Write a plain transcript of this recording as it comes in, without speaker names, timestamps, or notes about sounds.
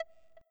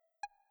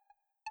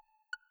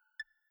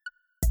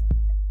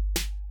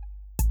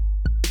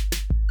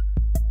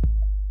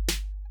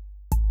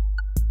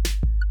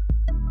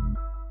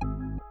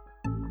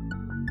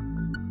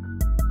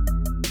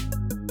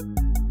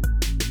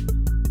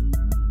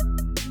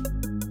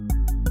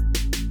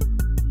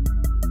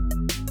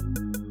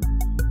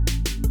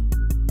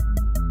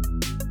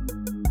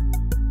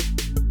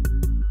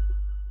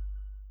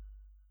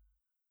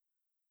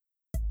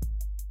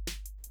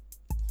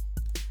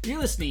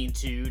listening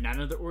to Not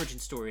Another Origin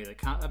Story, the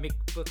comic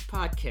book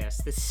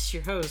podcast. This is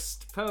your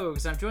host,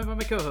 Pogues. I'm joined by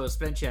my co-host,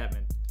 Ben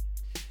Chapman.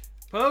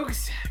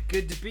 Pogues,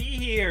 good to be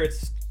here.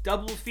 It's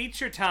double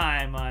feature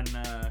time on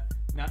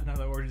Not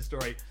Another Origin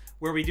Story,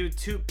 where we do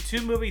two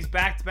movies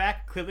back to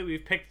back. Clearly,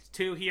 we've picked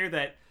two here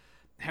that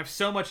have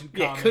so much in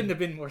common. Yeah, couldn't have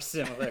been more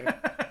similar.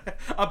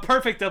 A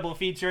perfect double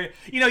feature.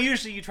 You know,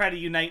 usually you try to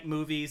unite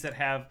movies that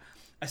have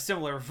a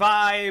similar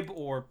vibe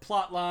or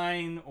plot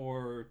line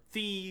or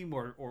theme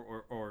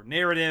or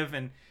narrative,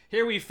 and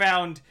here we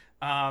found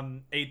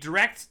a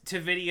direct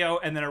to video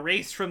and then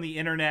erased from the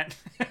internet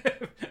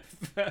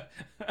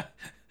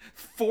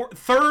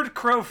third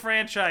Crow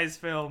franchise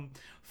film,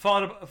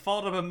 followed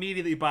up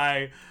immediately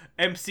by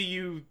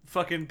MCU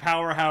fucking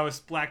powerhouse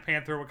Black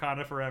Panther: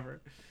 Wakanda Forever.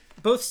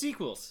 Both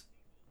sequels.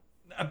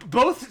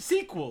 Both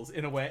sequels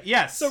in a way.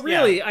 Yes. So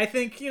really, yeah. I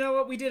think you know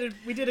what we did a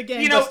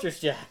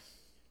gangbusters job.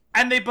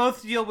 And they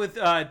both deal with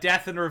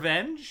death and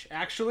revenge,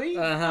 actually.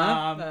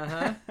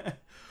 One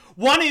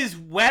is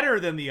wetter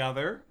than the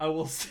other, I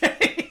will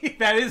say.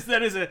 that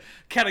is a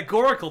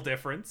categorical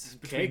difference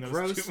between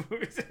those two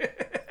movies.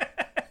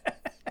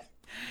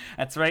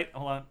 That's right.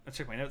 Hold on. I'll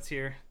check my notes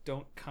here.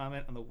 Don't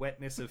comment on the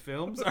wetness of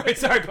films. All right,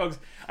 sorry, folks.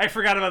 I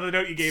forgot about the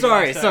note you gave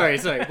me.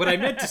 Sorry. What I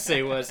meant to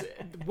say was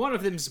one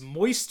of them's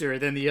moister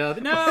than the other.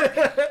 No.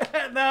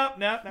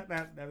 No.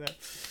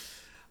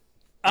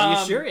 Are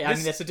you sure? I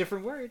mean, that's a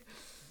different word.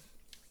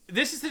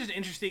 This is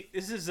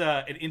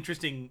an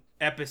interesting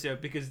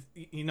episode because,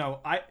 you know,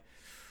 I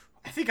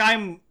think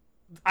I'm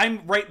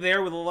right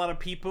there with a lot of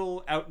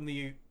people out in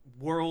the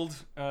world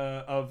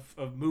of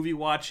movie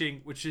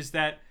watching, which is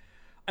that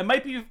I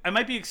might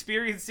be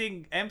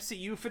experiencing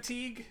MCU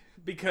fatigue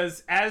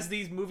because as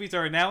these movies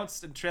are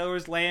announced and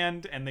trailers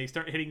land and they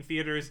start hitting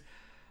theaters,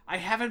 I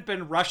haven't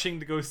been rushing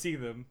to go see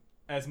them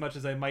as much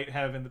as I might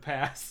have in the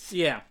past.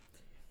 Yeah.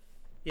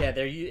 Yeah,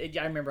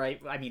 I remember.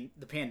 I mean,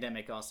 the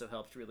pandemic also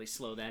helped really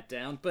slow that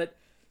down. But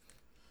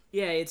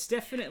yeah, it's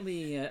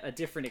definitely a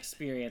different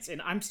experience,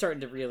 and I'm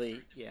starting to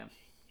really, yeah.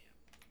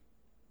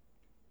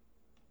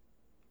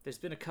 There's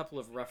been a couple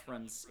of rough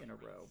runs in a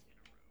row.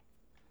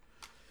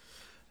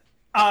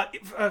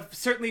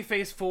 Certainly,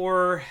 Phase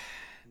 4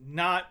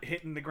 not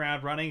hitting the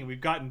ground running.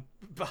 We've gotten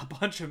a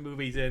bunch of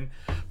movies in,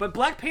 but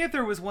Black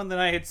Panther was one that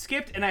I had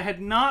skipped, and I had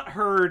not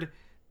heard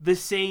the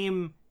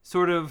same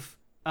sort of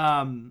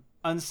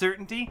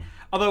uncertainty.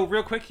 Although,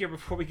 real quick here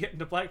before we get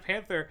into Black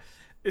Panther,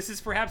 this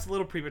is perhaps a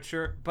little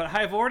premature, but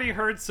I've already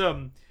heard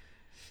some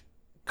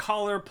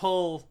collar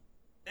pull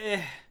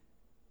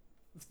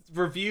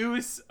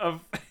reviews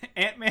of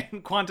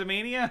Ant-Man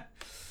Quantumania.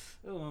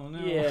 Oh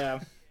no.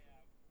 Yeah.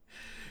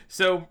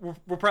 So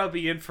we'll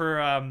probably be in for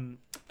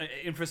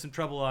some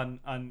trouble on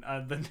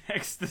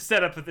the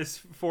setup of this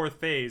fourth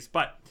phase.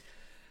 But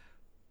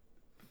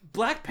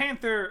Black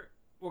Panther: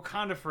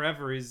 Wakanda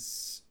Forever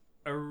is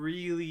a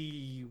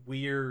really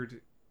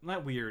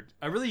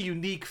a really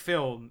unique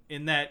film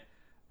in that,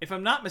 if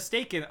I'm not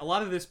mistaken, a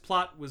lot of this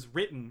plot was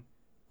written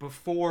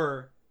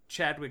before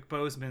Chadwick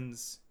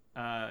Boseman's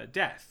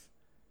death.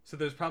 So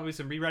there's probably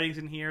some rewritings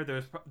in here.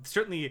 There's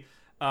certainly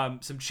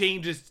some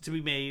changes to be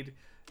made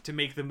to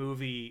make the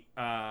movie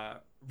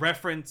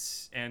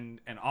reference and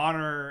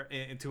honor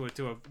to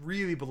a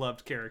really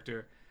beloved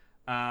character.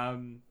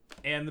 And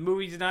the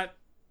movie did not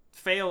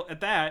fail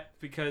at that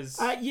because...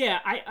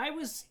 I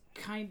was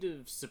kind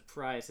of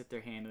surprised at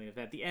their handling of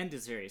that. The end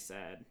is very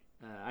sad.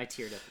 I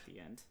teared up at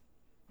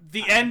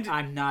the end.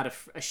 I'm not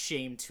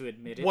ashamed to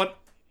admit it.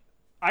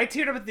 I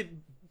teared up at the...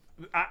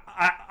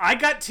 I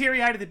got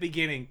teary-eyed at the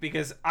beginning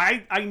because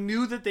I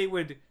knew that they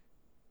would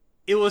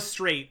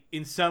illustrate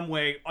in some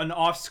way an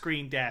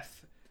off-screen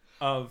death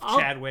of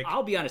Chadwick.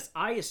 I'll be honest.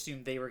 I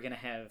assumed they were going to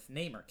have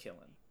Namor kill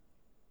him.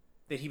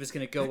 That he was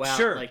going to go out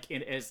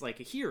as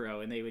like a hero,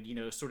 and they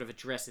would, sort of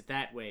address it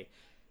that way.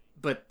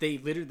 But they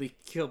literally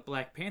killed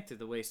Black Panther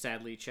the way,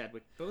 sadly,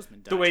 Chadwick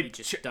Boseman died. The way he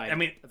just died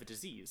of a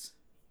disease.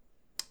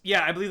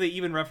 Yeah, I believe they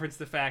even referenced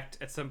the fact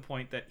at some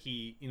point that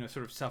he,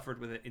 sort of suffered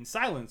with it in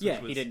silence.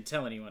 Yeah, he didn't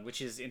tell anyone,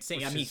 which is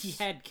insane. He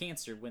had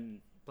cancer when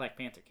Black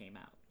Panther came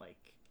out.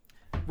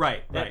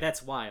 Right.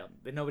 That's wild.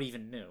 But nobody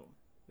even knew.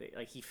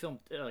 He filmed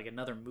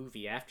another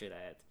movie after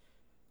that,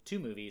 2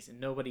 movies, and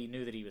nobody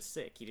knew that he was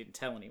sick. He didn't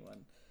tell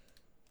anyone.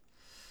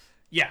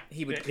 Yeah,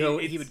 he would go.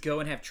 He would go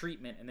and have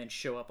treatment, and then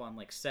show up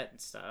on set and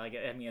stuff.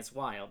 It's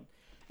wild,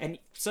 and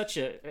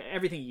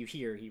everything you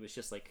hear, he was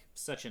just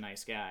such a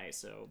nice guy.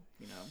 So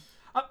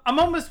I'm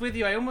almost with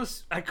you.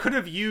 I could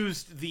have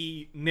used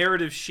the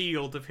narrative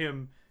shield of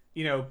him,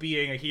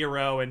 being a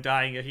hero and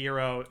dying a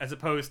hero, as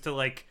opposed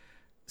to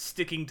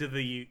sticking to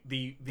the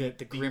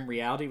grim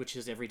reality, which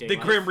is everyday. The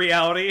life. Grim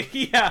reality,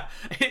 yeah.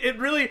 It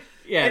really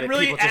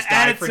people just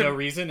die for no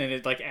reason,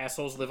 and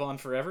assholes live on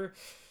forever.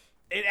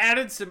 It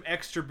added some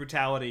extra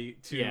brutality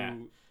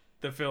to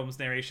the film's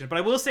narration, but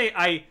I will say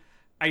I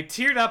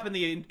teared up in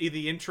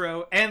the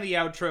intro and the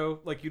outro,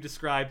 like you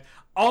described.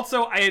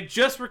 Also, I had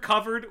just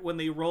recovered when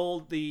they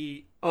rolled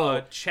the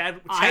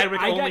Chadwick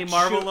only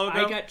Marvel logo.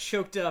 I got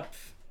choked up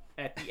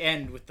at the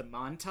end with the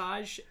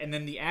montage, and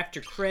then the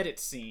after credit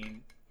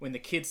scene when the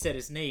kid said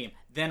his name,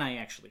 then I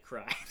actually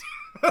cried.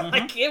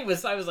 Like I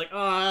was like, oh,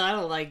 I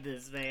don't like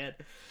this, man.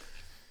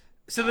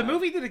 So the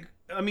movie did.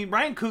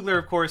 Ryan Coogler,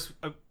 of course,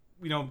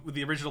 with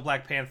the original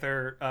Black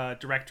Panther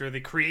director,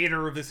 the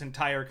creator of this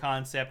entire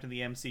concept in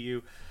the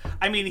MCU.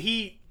 I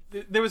mean,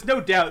 there was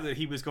no doubt that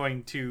he was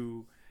going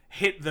to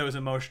hit those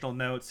emotional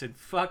notes, and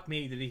fuck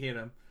me, did he hit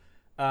them?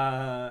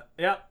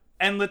 Yeah.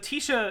 And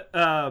Letitia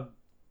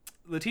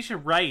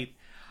Wright,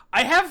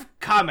 I have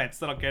comments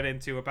that I'll get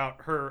into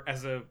about her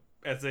as a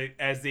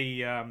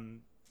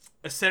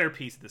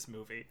centerpiece of this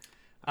movie.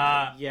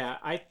 I'm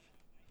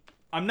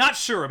not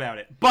sure about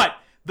it, but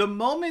the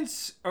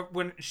moments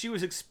when she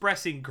was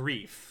expressing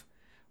grief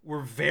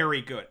were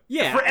very good.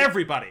 Yeah, for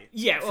everybody.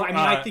 Yeah, well,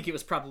 I think it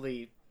was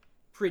probably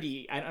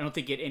pretty. I don't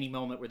think at any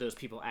moment were those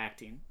people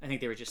acting. I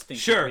think they were just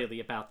thinking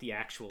really about the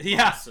actual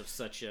loss of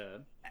such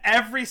a.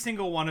 Every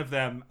single one of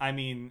them. I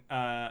mean,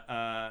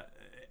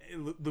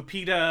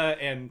 Lupita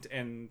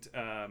and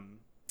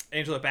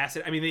Angela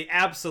Bassett. I mean, they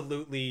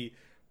absolutely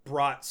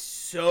brought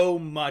so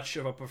much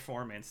of a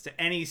performance to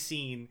any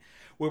scene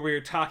where we were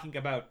talking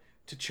about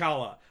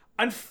T'Challa.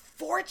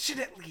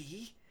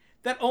 Unfortunately,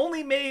 that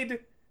only made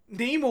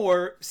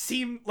Namor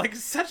seem like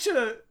such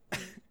a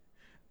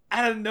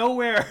out of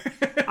nowhere.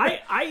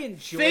 I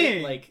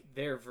enjoyed like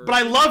their version, but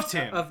I loved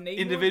him of Namor,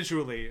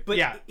 individually. But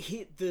yeah,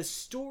 the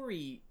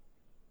story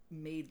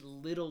made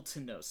little to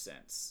no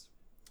sense.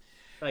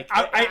 Like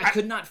I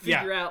could not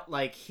figure out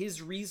like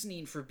his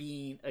reasoning for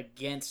being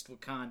against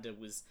Wakanda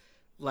was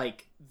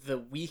like the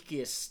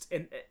weakest,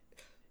 and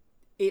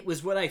it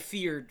was what I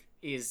feared.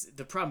 Is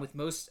the problem with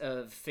most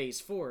of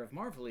Phase 4 of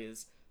Marvel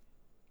is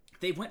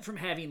they went from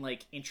having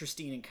like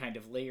interesting and kind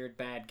of layered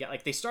bad guys.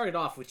 Like they started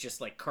off with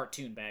just like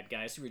cartoon bad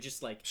guys who were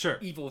just like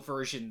evil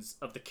versions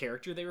of the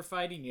character they were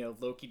fighting. You know,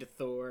 Loki to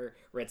Thor,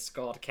 Red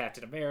Skull to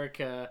Captain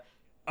America.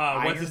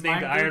 What's his name?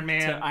 To Iron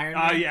Man.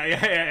 Oh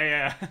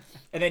yeah.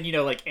 And then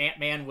like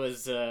Ant-Man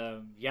was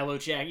Yellow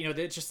Jack.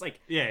 They're just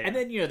like And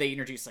then they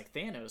introduced like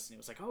Thanos, and it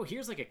was like, oh,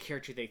 here's like a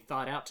character they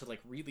thought out to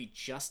like really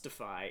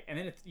justify. And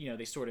then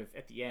they sort of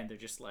at the end they're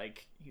just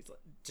like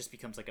just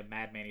becomes like a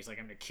madman. He's like,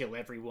 I'm gonna kill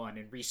everyone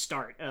and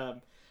restart.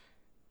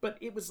 But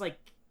it was like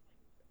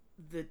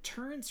the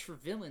turns for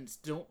villains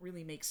don't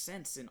really make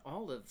sense in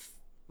all of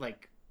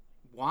like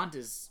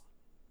Wanda's.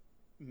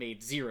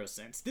 Made zero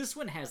sense. This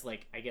one has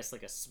like I guess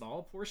like a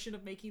small portion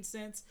of making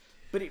sense,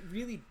 but it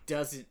really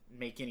doesn't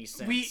make any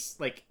sense.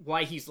 Like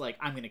why he's like,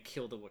 I'm gonna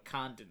kill the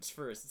Wakandans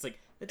first. It's like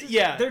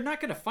they're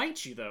not gonna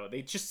fight you though.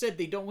 They just said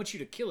they don't want you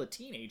to kill a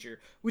teenager,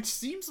 which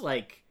seems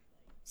like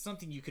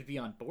something you could be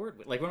on board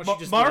with. Like why don't you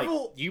just be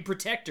like, you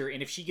protect her,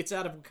 and if she gets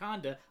out of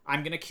Wakanda,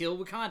 I'm gonna kill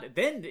Wakanda.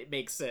 Then it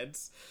makes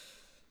sense.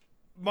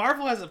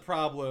 Marvel has a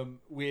problem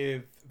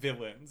with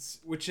villains,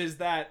 which is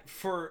that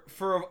for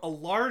a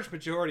large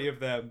majority of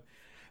them,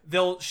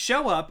 they'll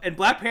show up, and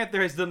Black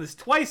Panther has done this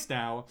twice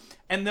now,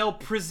 and they'll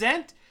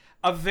present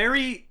a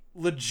very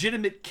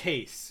legitimate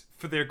case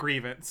for their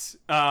grievance.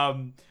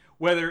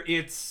 Whether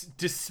it's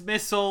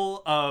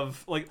dismissal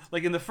of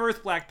like in the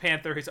first Black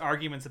Panther, his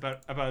arguments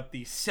about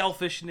the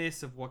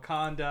selfishness of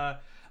Wakanda.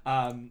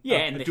 And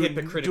the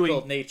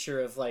hypocritical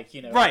nature of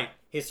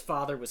his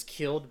father was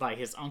killed by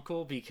his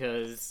uncle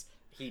because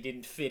he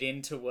didn't fit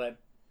into what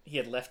he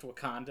had left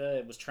Wakanda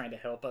and was trying to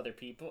help other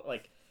people,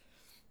 like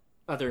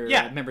other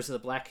members of the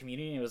black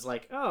community. And it was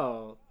like,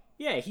 oh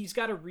yeah, he's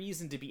got a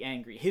reason to be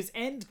angry. His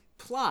end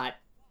plot,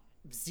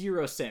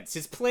 zero sense.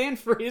 His plan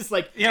for his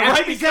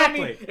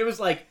exactly. It was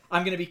like,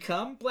 I'm gonna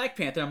become Black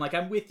Panther. I'm like,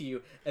 I'm with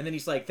you. And then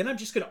he's like, then I'm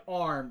just gonna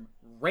arm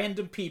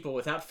random people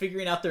without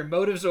figuring out their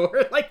motives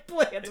or like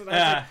plans. And I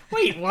was like,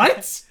 wait,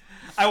 what?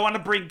 I want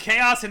to bring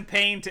chaos and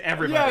pain to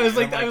everybody.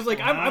 Yeah,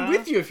 I'm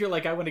with you if you're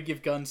like, I want to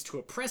give guns to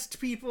oppressed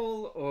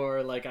people,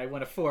 or like I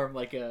want to form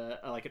like an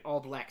all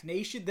black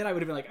nation. Then I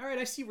would have been like, all right,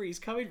 I see where he's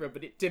coming from.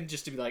 But him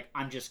just to be like,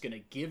 I'm just gonna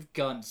give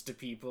guns to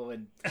people,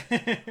 and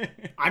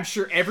I'm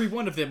sure every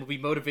one of them will be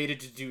motivated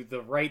to do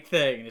the right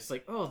thing. And it's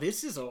like, oh,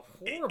 this is a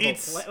horrible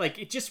like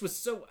it just was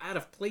so out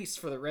of place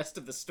for the rest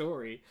of the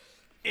story.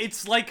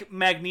 It's like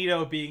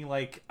Magneto being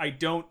like, I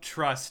don't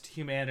trust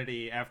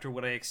humanity after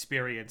what I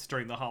experienced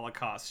during the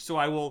Holocaust, so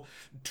I will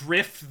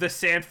drift the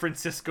San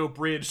Francisco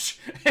Bridge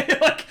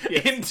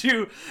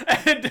into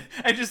and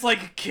just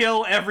like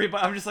kill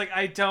everybody. I'm just like,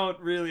 I'm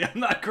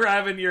not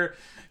grabbing your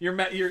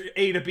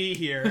A to B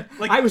here.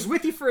 Like, I was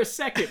with you for a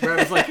second where I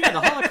was like, yeah,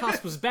 the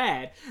Holocaust was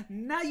bad.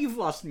 Now you've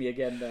lost me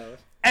again, though.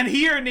 And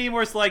here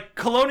Namor's like,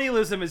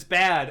 colonialism is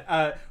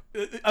bad.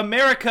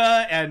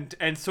 America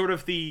and sort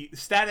of the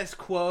status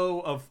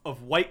quo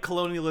of white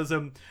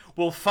colonialism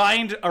will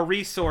find a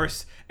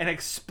resource and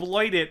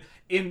exploit it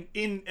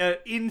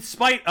in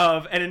spite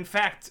of, and in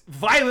fact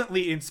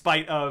violently in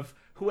spite of,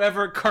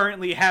 whoever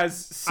currently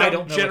has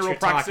some general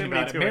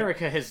proximity to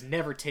America it. has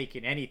never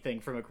taken anything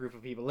from a group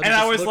of people. And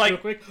I was like, real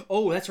quick.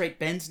 Oh, that's right,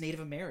 Ben's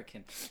Native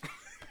American.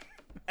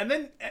 And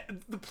then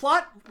the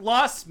plot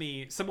lost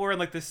me somewhere in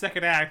like the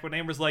second act when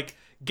Namor's like,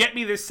 "Get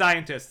me this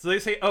scientist." So they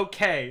say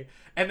okay,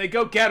 and they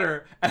go get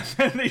her, and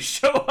then they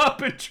show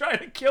up and try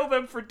to kill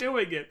them for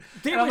doing it.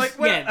 I'm like,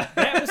 yeah,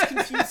 that was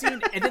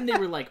confusing. And then they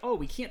were like, "Oh,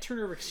 we can't turn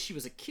her over because she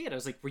was a kid." I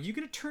was like, "Were you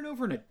gonna turn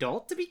over an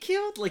adult to be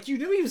killed? Like, you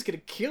knew he was gonna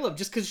kill him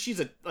just because she's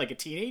a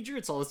teenager?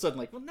 It's all of a sudden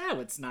like, well, now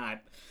it's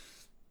not."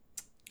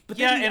 But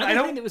then the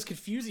other thing that was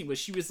confusing was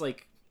she was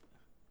like,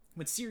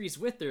 when Siri's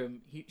with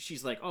him,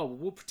 she's like, "Oh, well,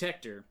 we'll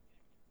protect her."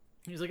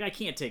 He's like, "I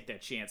can't take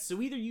that chance.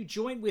 So either you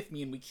join with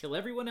me and we kill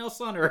everyone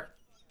else on Earth,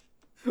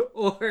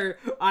 or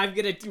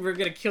we're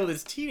gonna kill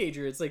this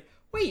teenager." It's like,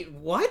 wait,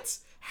 what?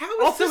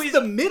 How is this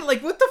the middle?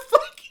 Like, what the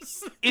fuck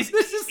is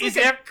this? Is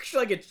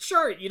like a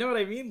chart? You know what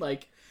I mean?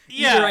 Like,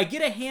 either I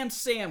get a ham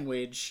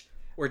sandwich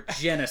or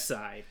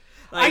genocide.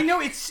 Like, I know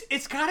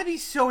it's gotta be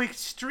so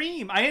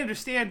extreme. I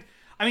understand.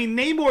 I mean,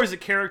 Namor as a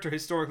character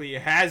historically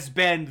has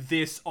been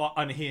this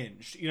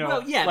unhinged, you know?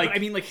 Well, yeah, like, but I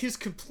mean, like, his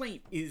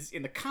complaint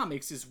in the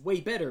comics is way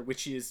better,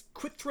 which is,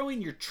 quit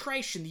throwing your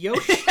trash in the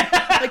ocean.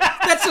 Like,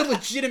 that's a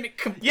legitimate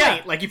complaint.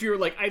 Yeah. Like, if you were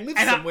like, I live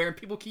somewhere and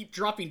people keep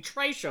dropping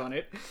trash on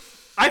it.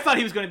 I thought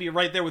he was going to be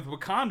right there with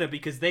Wakanda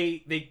because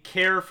they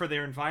care for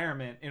their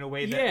environment in a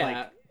way that,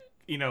 like,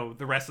 you know,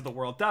 the rest of the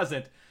world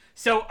doesn't.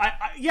 So,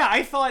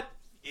 I thought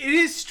it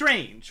is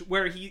strange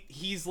where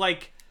he's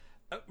like,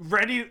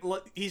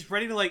 he's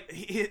ready to like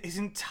his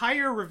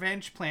entire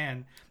revenge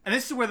plan, and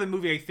this is where the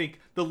movie, I think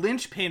the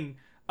linchpin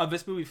of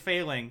this movie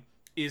failing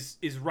is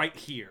right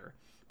here,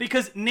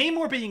 because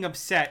Namor being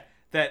upset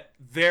that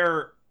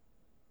their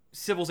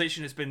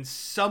civilization has been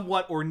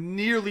somewhat or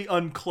nearly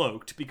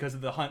uncloaked because of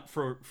the hunt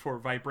for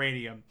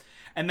vibranium,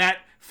 and that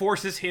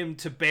forces him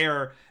to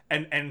bear,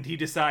 and he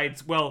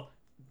decides, well,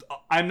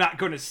 I'm not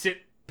going to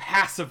sit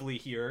passively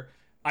here.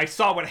 I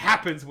saw what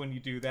happens when you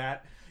do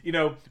that. You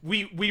know,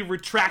 we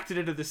retracted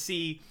into the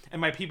sea,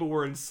 and my people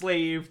were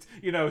enslaved.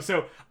 You know,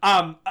 so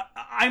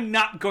I'm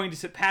not going to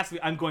sit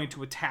passively. I'm going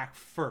to attack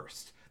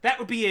first. That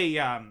would be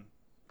a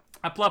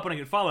plot point I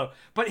could follow.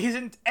 But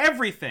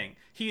everything,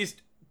 he is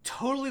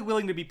totally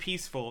willing to be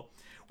peaceful.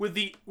 With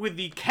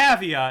the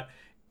caveat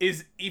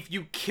is, if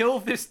you kill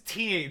this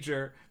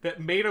teenager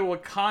that made a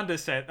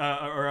Wakanda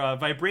or a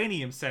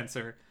vibranium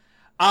sensor,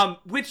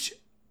 which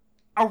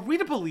are we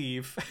to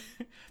believe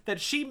that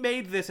she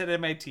made this at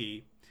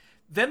MIT?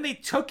 Then they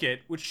took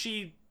it, which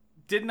she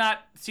did not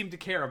seem to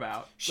care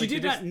about. She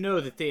did not know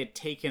that they had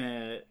taken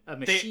a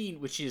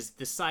machine which is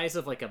the size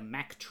of like a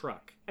Mack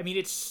truck. I mean,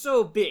 it's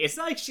so big. It's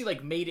not like she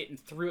like made it and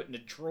threw it in a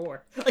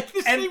drawer. Like,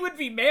 this thing would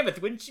be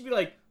mammoth. Wouldn't she be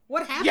like,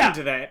 what happened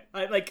to that?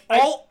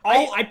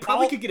 I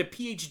probably could get a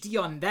PhD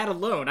on that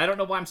alone. I don't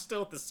know why I'm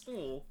still at the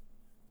school.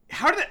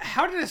 How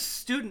did a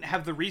student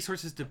have the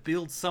resources to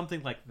build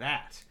something like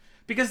that?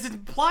 Because it's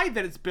implied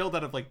that it's built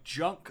out of like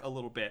junk a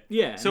little bit.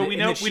 Yeah. So we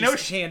know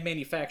she hand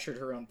manufactured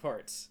her own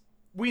parts.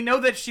 We know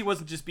that she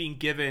wasn't just being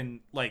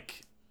given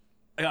like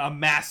a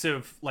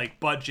massive like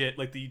budget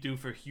like that you do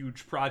for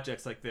huge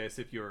projects like this.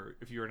 If you're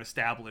an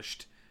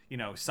established, you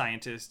know,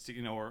 scientist,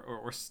 you know,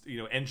 or you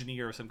know,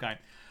 engineer of some kind.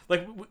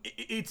 Like,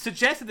 it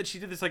suggested that she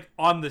did this like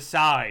on the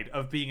side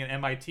of being an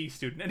MIT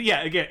student. And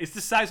yeah, again, it's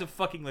the size of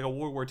fucking like a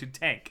World War II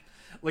tank.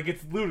 Like,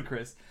 it's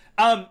ludicrous.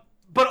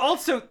 But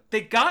also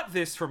they got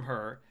this from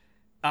her.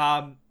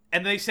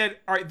 And they said,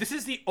 all right, this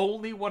is the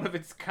only one of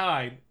its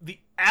kind, the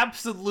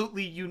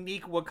absolutely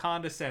unique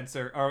Wakanda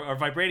sensor, or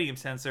vibranium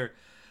sensor.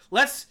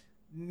 Let's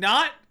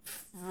not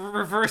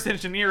reverse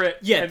engineer it.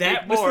 Yeah,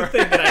 that was the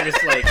thing that I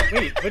was like,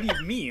 wait, what do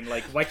you mean?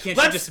 Like, why can't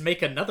you just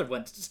make another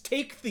one? Just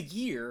take the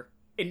year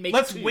and make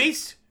Let's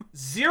waste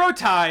zero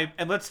time,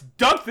 and let's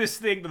dunk this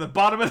thing to the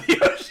bottom of the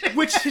ocean.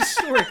 Which,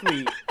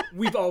 historically,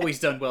 we've always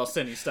done well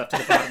sending stuff to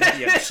the bottom of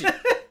the ocean.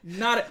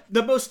 Not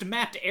the most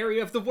mapped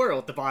area of the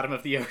world, the bottom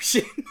of the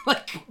ocean.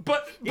 Like,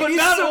 but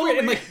not so only.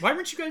 And like, why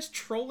weren't you guys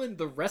trolling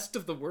the rest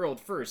of the world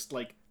first?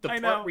 Like, the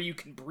part where you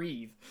can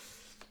breathe.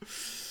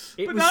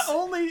 Not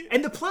only,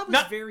 and the plot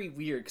was very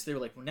weird, because they were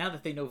like, well, now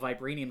that they know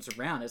vibranium's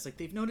around, it's like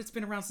they've known it's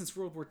been around since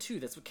World War II.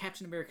 That's what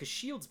Captain America's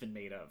shield's been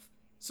made of.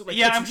 So like,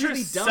 yeah, I'm sure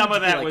some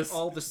of that was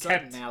all of a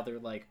sudden now they're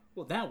like,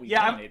 well, now we've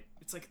done it.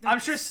 It's like, I'm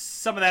sure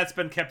some of that's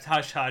been kept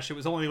hush hush. It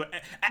was only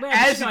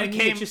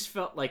it just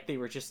felt like they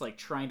were just like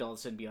trying to all of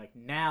a sudden be like,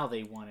 now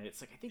they want it.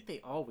 It's like, I think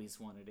they always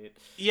wanted it.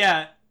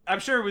 Yeah, I'm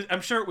sure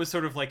it was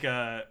sort of like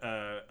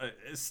a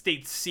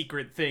state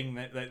secret thing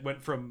that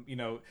went from, you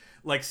know,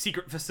 like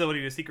secret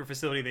facility to secret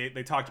facility.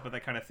 They talked about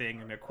that kind of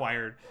thing and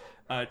acquired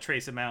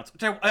trace amounts.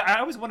 Which I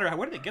always wonder,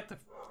 where did they get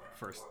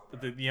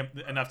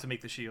the enough to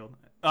make the shield?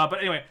 But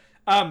anyway,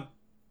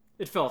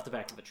 it fell off the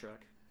back of the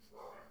truck.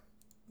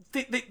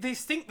 They put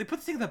this thing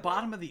at the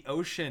bottom of the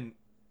ocean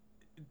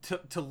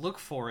to look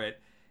for it,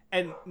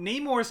 and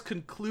Namor's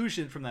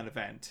conclusion from that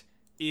event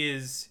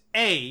is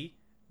A,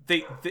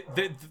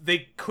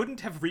 they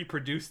couldn't have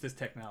reproduced this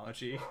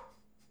technology.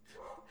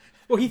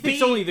 Well, he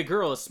thinks only the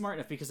girl is smart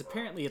enough, because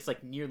apparently it's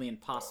like nearly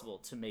impossible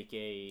to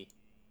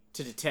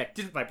detect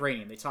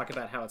vibranium. They talk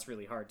about how it's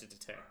really hard to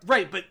detect.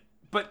 Right,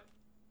 but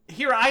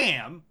here I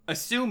am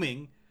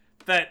assuming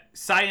that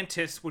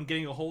scientists, when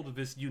getting a hold of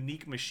this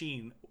unique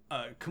machine,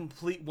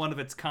 complete one of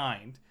its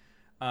kind,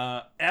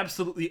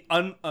 absolutely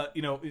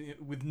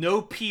with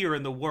no peer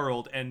in the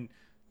world, and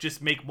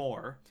just make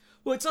more.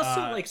 Well, it's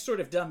also like sort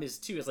of dumb is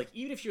like,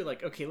 even if you're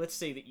like, okay, let's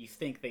say that you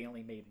think they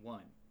only made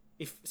one.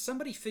 If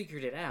somebody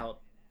figured it out,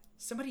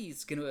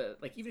 somebody's gonna,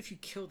 like, even if you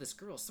kill this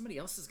girl, somebody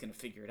else is gonna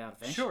figure it out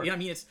eventually. Sure. You know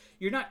what I mean?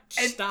 You're not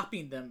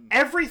stopping them.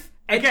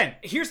 Again,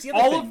 here's the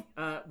other thing.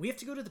 We have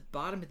to go to the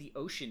bottom of the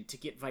ocean to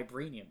get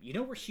vibranium. You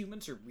know where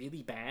humans are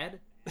really bad?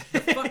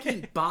 The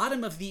fucking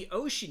bottom of the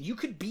ocean. You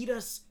could beat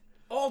us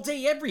all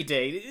day, every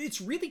day.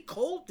 It's really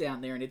cold down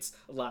there, and it's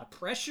a lot of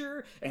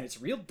pressure, and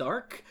it's real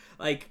dark.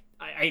 Like,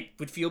 I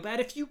would feel bad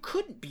if you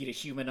couldn't beat a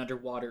human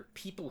underwater.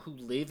 People who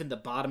live in the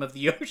bottom of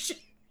the ocean.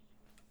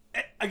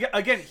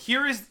 Again,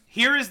 here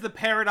is the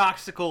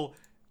paradoxical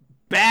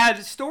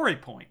bad story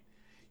point.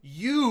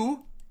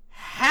 You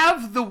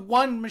have the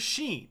one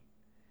machine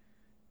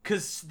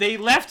because they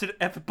left it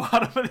at the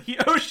bottom of the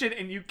ocean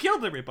and you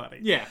killed everybody.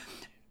 Yeah.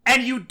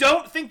 And you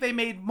don't think they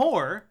made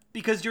more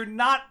because you're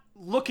not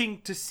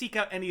looking to seek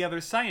out any other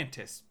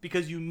scientists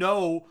because you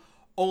know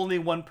only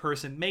one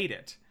person made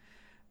it.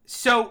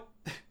 So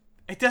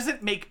it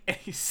doesn't make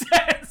any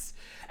sense.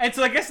 And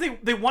so I guess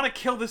they want to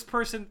kill this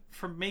person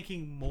for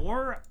making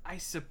more, I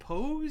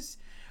suppose.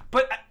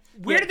 But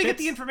where did they get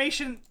the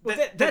information?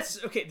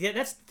 That's okay. Yeah,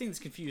 that's the thing that's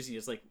confusing.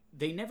 Is like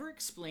they never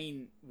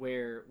explain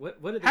where.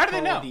 What do they How call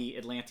do they know? the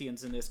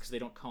Atlanteans in this? Because they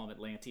don't call them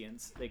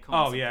Atlanteans. They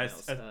call them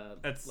that's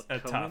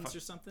Cohens or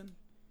something.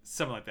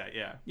 Something like that.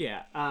 Yeah.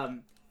 Yeah.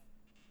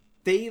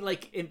 They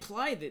like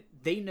imply that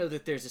they know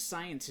that there's a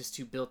scientist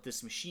who built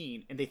this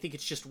machine, and they think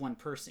it's just one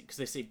person because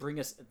they say, "Bring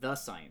us the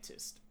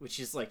scientist,"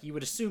 which is like you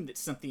would assume that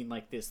something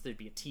like this there'd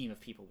be a team of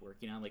people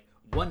working on. Like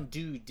one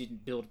dude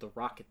didn't build the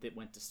rocket that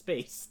went to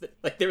space.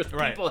 Like there was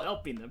people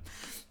helping them.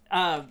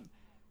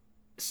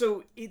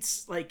 So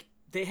it's like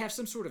they have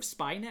some sort of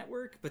spy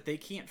network, but they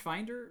can't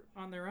find her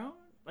on their own.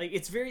 Like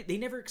it's very they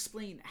never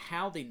explain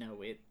how they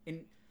know it,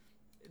 and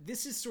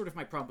this is sort of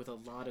my problem with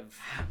a lot of.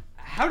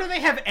 How do they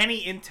have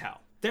any intel?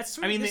 This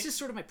is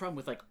sort of my problem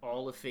with like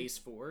all of Phase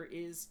 4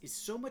 is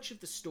so much of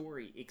the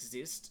story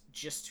exists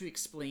just to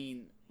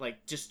explain,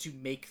 like just to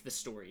make the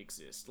story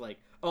exist. Like,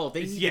 oh,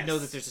 they need to know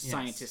that there's a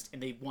scientist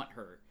and they want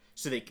her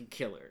so they can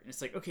kill her. And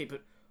it's like, okay,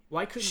 but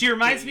why couldn't she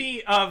reminds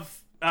me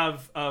of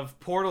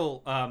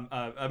Portal,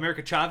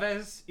 America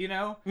Chavez, you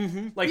know?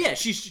 Mm-hmm. Like, yeah,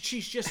 she's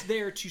just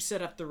there to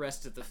set up the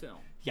rest of the film.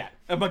 Yeah,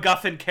 a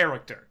MacGuffin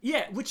character.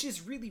 Yeah, which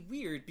is really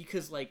weird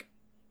because like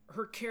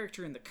her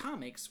character in the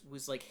comics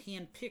was like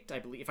handpicked, I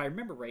believe. If I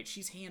remember right,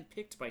 she's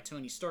handpicked by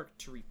Tony Stark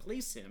to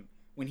replace him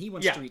when he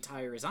wants to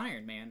retire as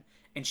Iron Man.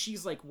 And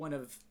she's like one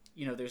of,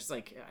 there's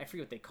like, I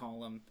forget what they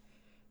call them.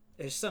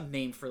 There's some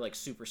name for like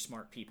super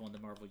smart people in the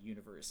Marvel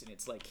Universe. And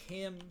it's like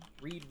him,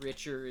 Reed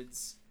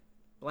Richards,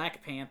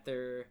 Black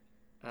Panther,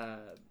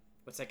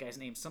 what's that guy's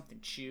name?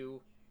 Something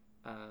Chew.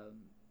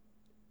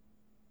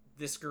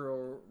 This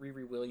girl,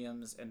 Riri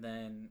Williams, and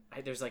then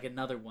there's like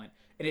another one.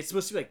 And it's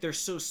supposed to be like they're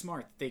so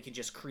smart that they can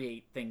just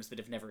create things that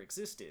have never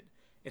existed.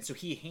 And so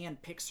he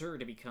handpicks her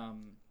to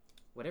become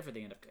whatever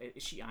they end up.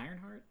 Is she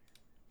Ironheart?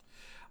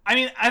 I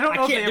mean, I don't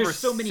know if they ever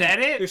said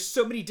it. There's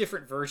so many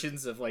different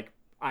versions of like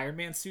Iron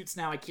Man suits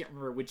now. I can't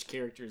remember which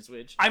character is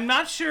which. I'm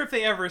not sure if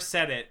they ever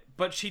said it,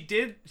 but she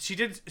did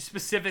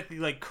specifically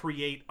like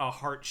create a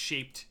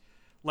heart-shaped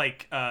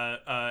like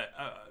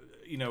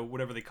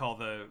whatever they call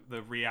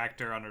the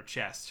reactor on her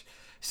chest.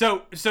 So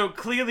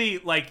clearly,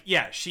 like,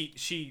 yeah,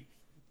 she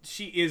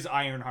is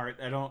Ironheart.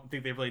 I don't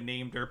think they really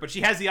named her, but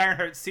she has the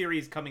Ironheart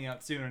series coming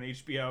out soon on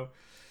HBO,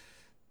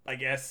 I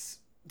guess,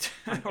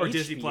 or HBO?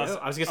 Disney Plus.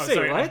 I was gonna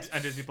say what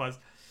on Disney Plus.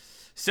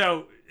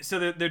 So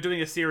they're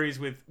doing a series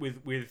with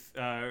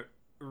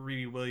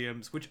Riri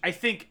Williams, which I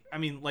think, I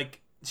mean,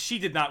 like, she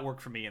did not work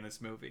for me in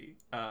this movie.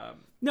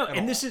 No,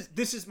 and this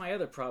is my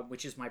other problem,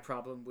 which is my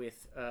problem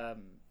with.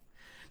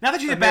 Not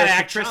that she's a bad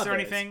actress Chavez. Or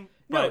anything.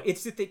 But... No,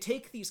 it's that they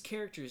take these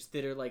characters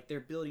that are like they're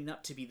building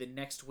up to be the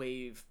next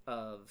wave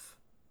of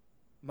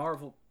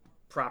Marvel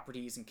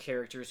properties and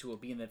characters who will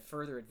be in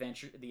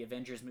the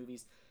Avengers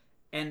movies,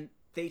 and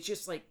they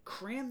just like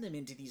cram them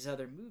into these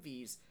other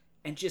movies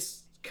and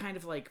just kind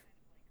of like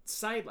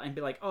sideline,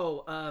 be like,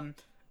 oh,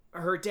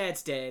 her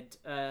dad's dead.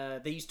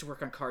 They used to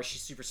work on cars.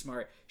 She's super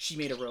smart. She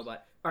made a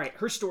robot. All right,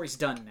 her story's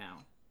done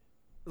now.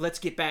 Let's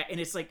get back.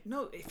 And it's like,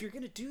 no, if you're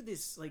gonna do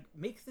this, like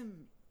make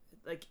them.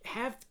 Like,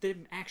 have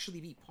them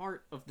actually be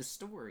part of the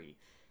story.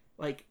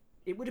 Like,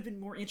 it would have been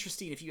more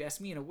interesting if you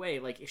asked me in a way,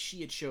 like, if she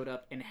had showed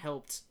up and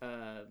helped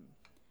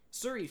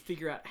Shuri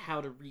figure out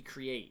how to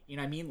recreate. You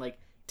know what I mean? Like,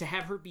 to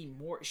have her be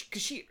more...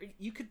 Because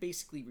you could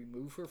basically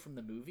remove her from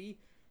the movie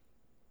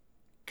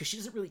because she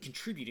doesn't really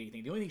contribute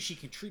anything. The only thing she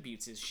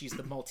contributes is she's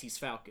the Maltese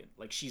Falcon.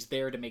 Like, she's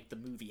there to make the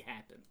movie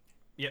happen.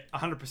 Yeah,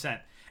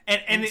 100%.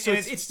 And so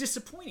it's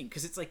disappointing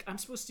because it's like, I'm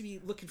supposed to be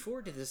looking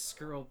forward to this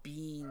girl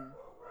being...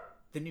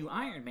 the new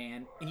Iron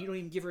Man, and you don't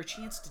even give her a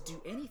chance to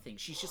do anything.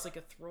 She's just like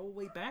a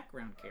throwaway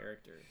background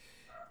character.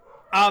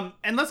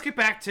 And let's get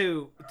back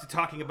to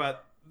talking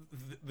about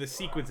the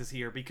sequences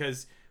here,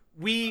 because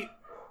we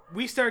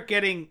start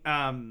getting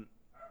some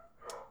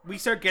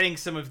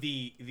of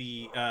the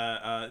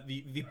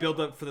build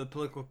up for the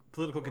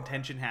political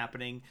contention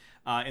happening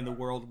in the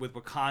world, with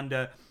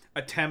Wakanda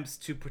attempts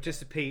to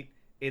participate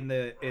in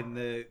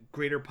the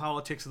greater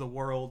politics of the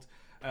world,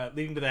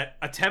 leading to that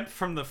attempt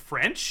from the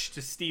French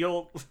to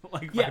steal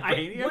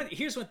vibranium.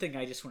 Here's one thing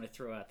I just want to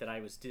throw out that I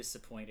was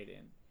disappointed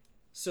in.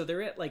 So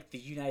they're at like the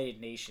United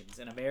Nations,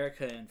 and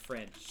America and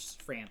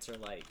France are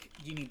like,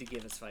 you need to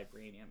give us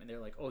vibranium, and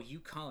they're like, oh, you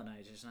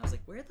colonizers, and I was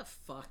like, where the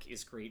fuck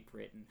is Great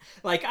Britain?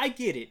 Like, I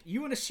get it,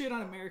 you want to shit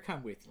on America,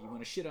 I'm with you. You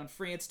want to shit on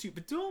France too,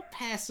 but don't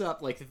pass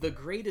up like the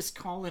greatest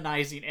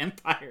colonizing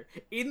empire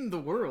in the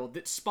world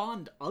that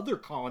spawned other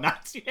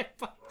colonizing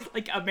empires.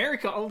 Like,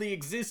 America only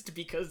exists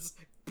because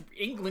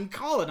England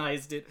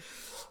colonized it.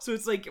 So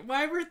it's like,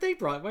 why weren't they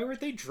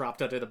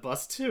dropped under the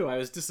bus too? I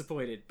was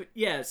disappointed. But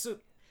yeah, so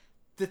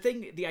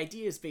the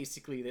idea is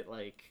basically that,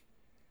 like,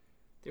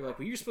 they're like,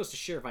 well, you're supposed to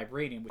share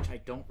vibranium, which I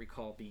don't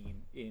recall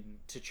being in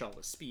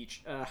T'Challa's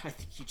speech. I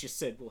think he just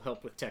said we'll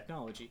help with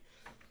technology.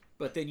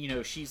 But then,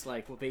 she's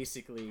like, well,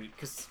 basically,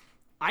 because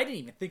I didn't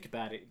even think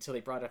about it until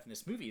they brought it up in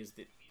this movie, is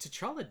that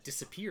T'Challa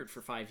disappeared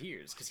for 5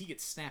 years because he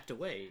gets snapped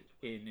away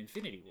in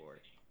Infinity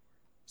War.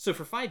 So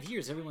for 5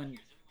 years, everyone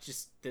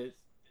the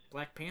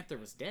Black Panther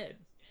was dead.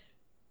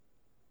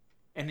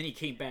 And then he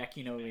came back,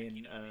 in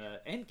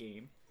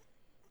Endgame.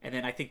 And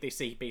then I think they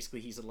say basically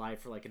he's alive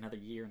for like another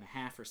year and a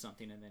half or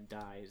something, and then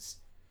dies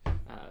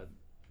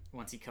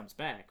once he comes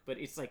back. But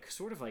it's like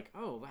sort of like,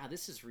 oh wow,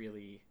 this is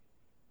really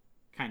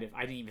kind of,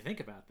 I didn't even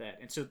think about that.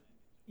 And so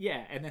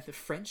yeah, and then the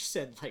French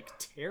sent like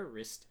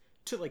terrorists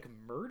to like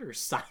murder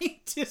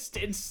scientists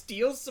and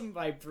steal some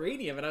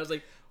vibranium, and I was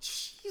like,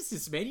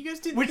 Jesus man, you guys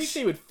didn't think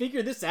they would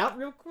figure this out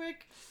real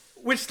quick?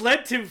 Which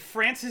led to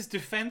France's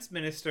defense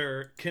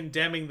minister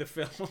condemning the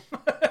film.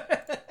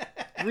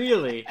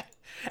 Really?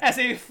 As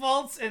a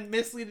false and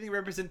misleading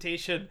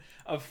representation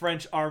of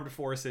French armed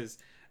forces.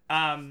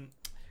 They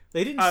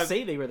didn't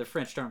say they were the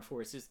French armed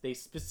forces. They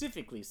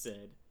specifically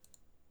said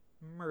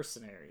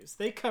mercenaries.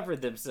 They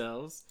covered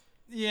themselves.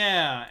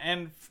 Yeah,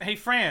 and hey,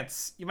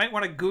 France, you might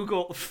want to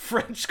Google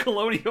French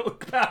colonial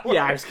power.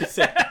 Yeah, I was going to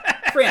say,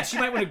 France, you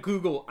might want to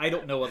Google, I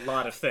don't know a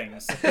lot of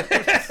things.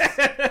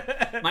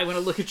 Might want to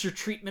look at your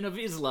treatment of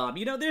Islam.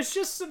 There's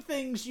just some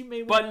things you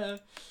may want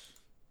to...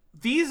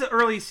 These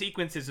early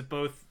sequences of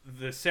both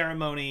the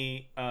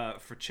ceremony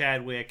for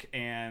Chadwick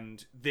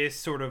and this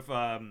sort of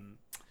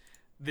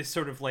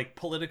like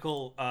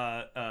political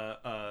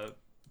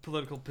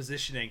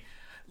positioning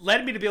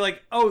led me to be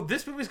like, oh,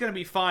 this movie's gonna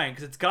be fine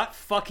because it's got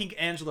fucking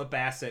Angela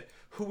Bassett,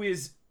 who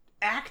is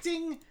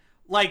acting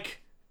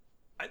like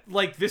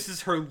this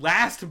is her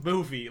last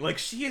movie. Like,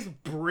 she is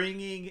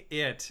bringing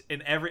it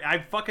in every... I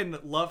fucking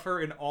love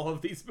her in all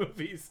of these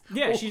movies.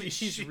 Yeah,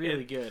 she's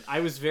really good. I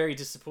was very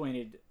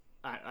disappointed.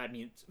 I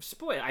mean,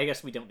 spoil. I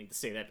guess we don't need to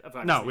say that.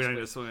 No, we don't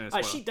need to spoil.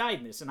 She died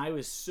in this, and I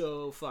was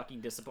so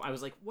fucking disappointed. I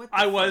was like, "What?"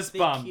 I was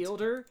bummed. They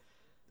killed her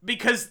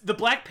because the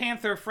Black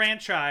Panther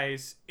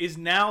franchise is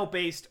now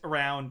based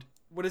around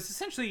what is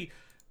essentially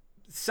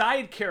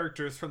side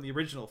characters from the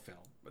original film.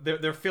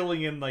 They're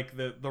filling in like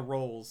the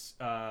roles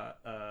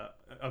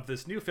of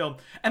this new film,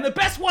 and the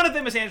best one of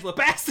them is Angela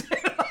Bassett.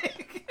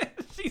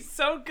 Like, she's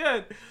so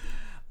good.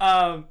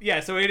 Yeah,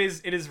 so it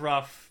is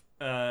rough.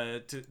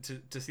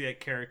 To see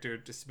that character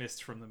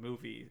dismissed from the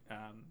movie,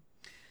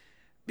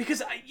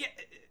 because I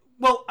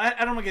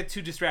don't want to get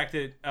too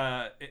distracted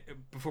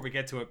before we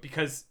get to it,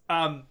 because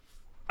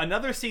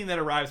another scene that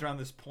arrives around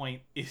this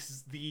point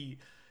is the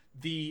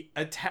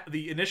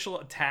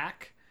initial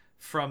attack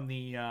from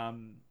the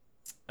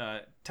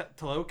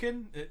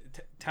Talokan.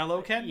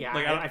 Yeah,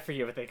 like, I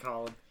forget what they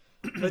call them.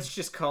 Let's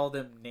just call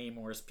them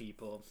Namor's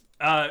people.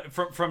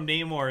 From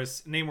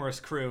Namor's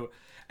crew,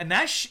 and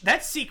that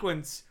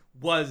sequence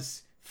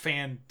was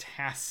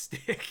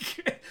fantastic.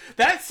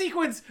 That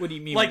sequence. What do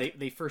you mean? Like, when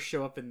they first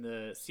show up in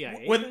the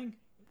CIA thing?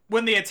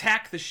 When they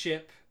attack the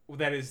ship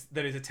that is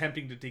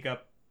attempting to dig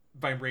up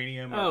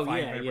vibranium or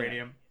find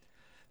vibranium.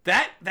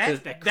 Yeah.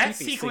 That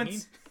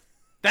sequence.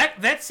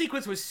 That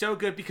sequence was so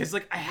good because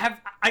like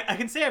I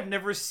can say I've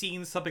never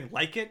seen something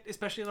like it,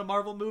 especially in a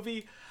Marvel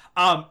movie.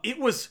 It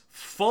was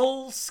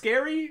full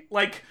scary.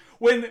 Like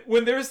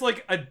when there's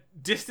like a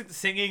distant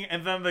singing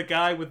and then the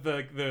guy with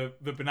the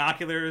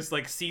binoculars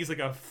like sees like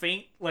a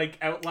faint like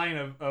outline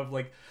of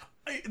like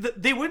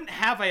they wouldn't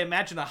have, I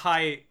imagine, a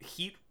high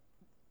heat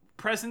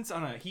presence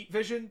on a heat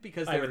vision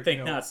because I would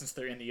think not, since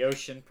they're in the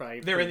ocean.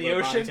 Probably they're in the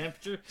ocean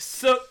temperature.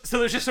 So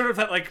there's just sort of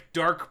that like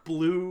dark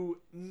blue,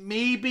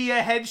 maybe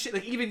a head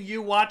like even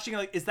you watching,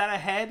 like, is that a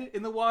head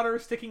in the water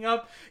sticking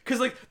up? Because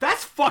like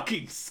that's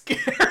fucking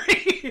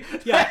scary.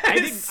 Yeah,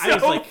 I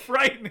was like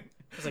frightening.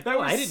 I was like,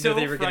 oh, I didn't know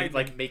they were gonna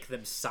like make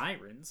them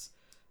sirens.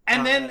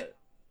 And then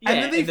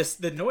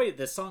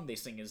the song they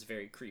sing is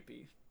very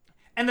creepy.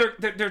 And they're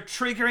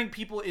triggering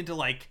people into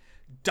like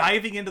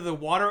diving into the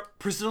water,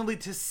 presumably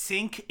to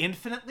sink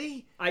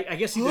infinitely. I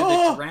guess either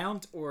they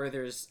drowned or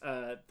there's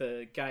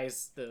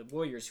the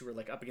warriors who were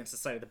like up against the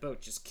side of the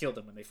boat just killed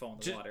them when they fall in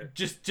the water.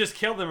 Just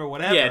kill them or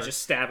whatever. Yeah,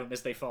 just stab them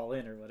as they fall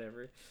in or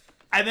whatever.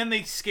 And then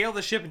they scale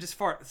the ship and just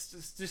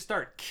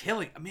start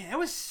killing. I mean, it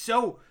was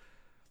so...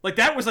 Like,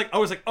 that was like... I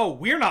was like, oh,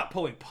 we're not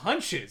pulling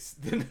punches.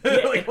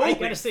 Like, I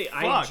gotta say, fuck.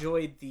 I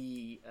enjoyed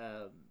the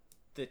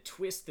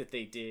twist that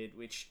they did,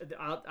 which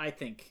I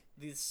think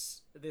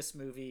this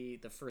movie,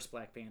 the first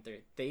Black Panther,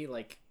 they,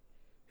 like...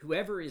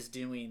 Whoever is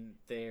doing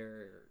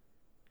their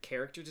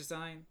character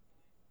design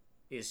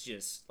is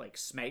just, like,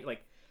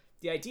 Like,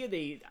 the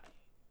idea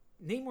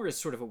Namor is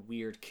sort of a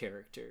weird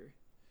character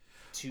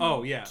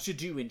to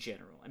do in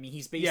general. I mean,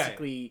 he's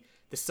basically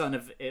the son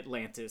of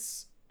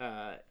Atlantis,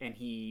 and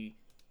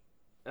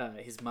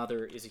his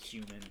mother is a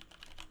human,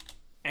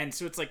 and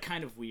so it's like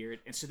kind of weird.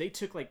 And so they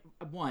took like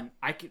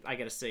I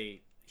gotta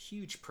say,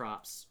 huge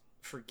props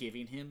for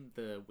giving him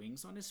the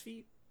wings on his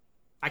feet.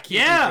 I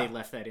can't believe they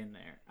left that in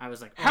there. I was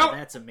like,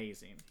 that's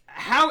amazing.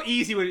 How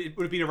easy would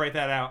it be to write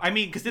that out? I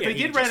mean, because if they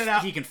did write it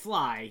out... He can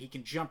fly, he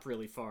can jump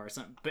really far or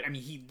something. But, I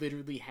mean, he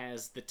literally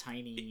has the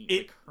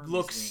tiny, Hermes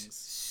looks wings.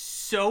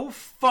 So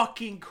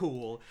fucking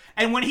cool.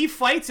 And when he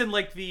fights in,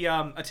 like, the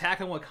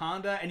Attack on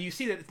Wakanda, and you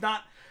see that it's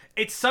not...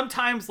 It's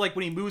sometimes, like,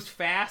 when he moves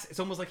fast,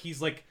 it's almost like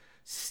he's, like,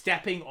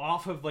 stepping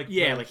off of, like...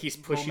 Yeah, like he's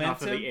pushing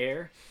momentum. off of the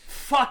air.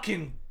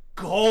 Fucking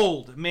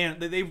gold, man.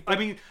 I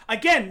mean,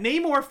 again,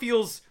 Namor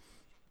feels...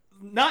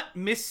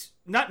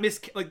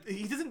 like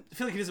he doesn't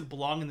feel like he doesn't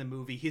belong in the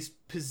movie. His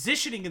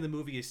positioning in the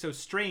movie is so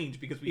strange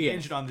because we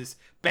hinged on this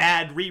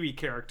bad Riri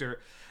character.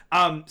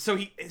 So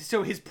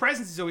his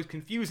presence is always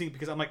confusing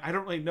because I'm like, I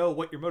don't really know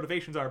what your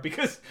motivations are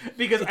because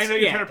I know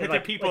you're trying to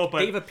protect people, but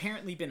they've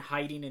apparently been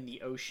hiding in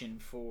the ocean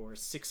for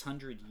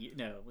 600 years.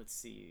 No, let's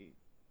see,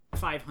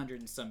 500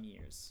 and some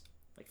years,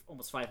 like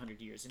almost 500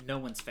 years, and no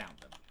one's found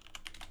them.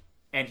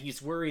 And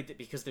he's worried that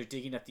because they're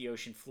digging up the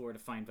ocean floor to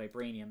find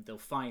vibranium, they'll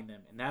find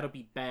them, and that'll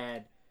be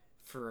bad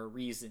for a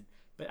reason.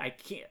 But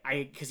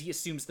because he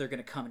assumes they're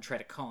going to come and try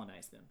to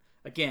colonize them.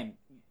 Again,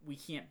 we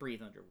can't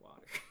breathe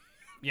underwater.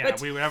 Yeah,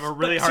 we would have a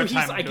really hard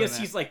time. I guess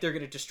he's like, they're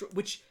going to destroy.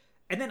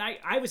 And then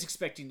I was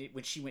expecting it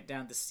when she went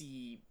down to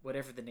see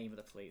whatever the name of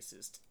the place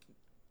is,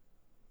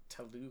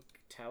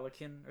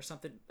 Talokan or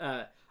something.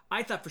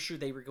 I thought for sure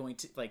they were going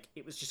to, like,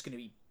 it was just going to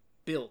be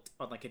built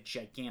on like a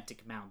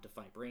gigantic mound of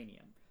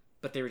vibranium.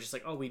 But they were just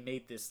like, oh, we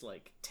made this,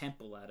 like,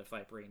 temple out of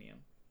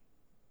vibranium.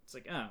 It's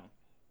like, oh,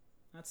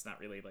 that's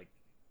not really, like...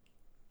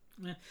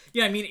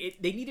 Yeah, I mean,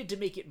 they needed to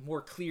make it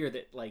more clear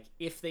that, like,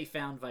 if they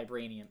found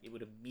vibranium, it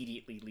would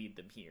immediately lead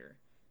them here.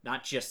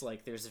 Not just,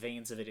 like, there's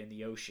veins of it in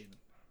the ocean.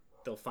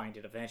 They'll find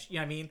it eventually.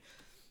 You know what I mean?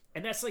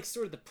 And that's, like,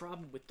 sort of the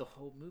problem with the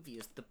whole movie,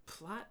 is the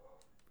plot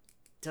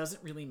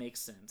doesn't really make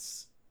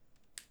sense.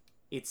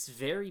 It's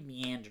very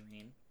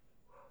meandering.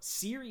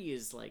 Siri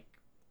is, like,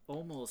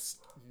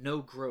 almost no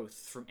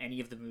growth from any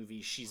of the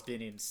movies she's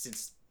been in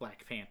since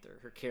Black Panther.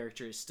 Her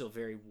character is still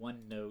very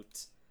one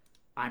note.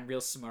 I'm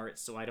real smart,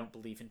 so I don't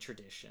believe in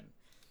tradition.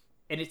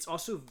 And it's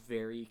also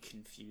very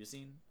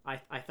confusing. I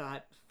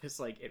thought, because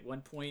like at one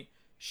point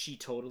she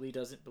totally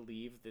doesn't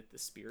believe that the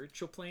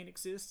spiritual plane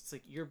exists. It's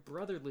like, your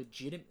brother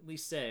legitimately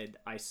said,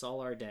 I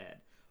saw our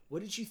dad.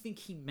 What did you think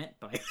he meant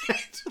by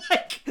that?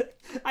 Like,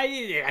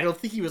 I don't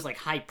think he was like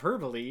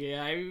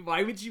hyperbole.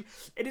 Why would you?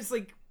 And it's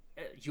like,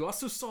 you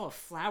also saw a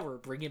flower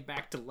bring him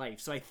back to life,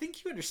 so I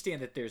think you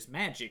understand that there's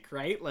magic,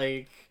 right?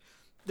 Like,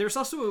 there's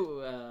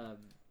also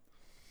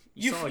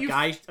you saw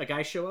a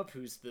guy show up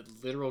who's the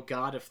literal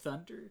god of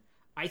thunder.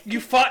 I think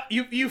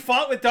you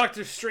fought with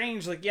Doctor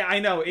Strange. Like, yeah, I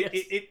know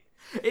it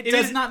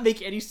does not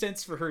make any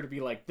sense for her to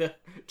be like, the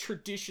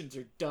traditions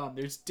are dumb.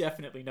 There's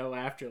definitely no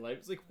afterlife.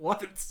 It's like,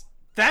 what?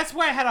 That's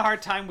why I had a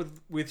hard time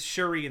with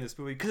Shuri in this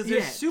movie, because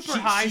there's super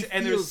highs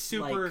and there's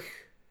super. Like,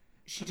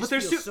 she just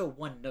feels so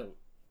one note.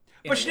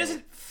 But she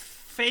doesn't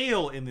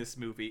fail in this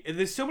movie.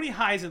 There's so many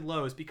highs and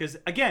lows because,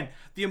 again,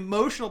 the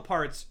emotional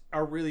parts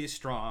are really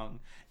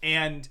strong.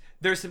 And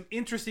there's some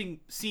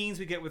interesting scenes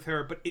we get with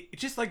her. But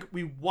it's just like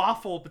we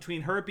waffle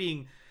between her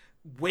being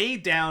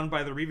weighed down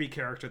by the Riri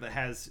character that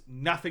has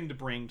nothing to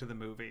bring to the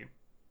movie.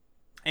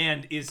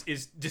 And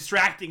is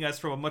distracting us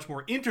from a much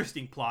more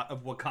interesting plot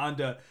of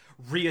Wakanda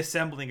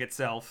reassembling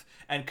itself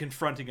and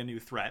confronting a new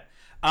threat.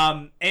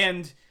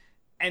 And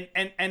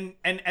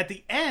at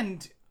the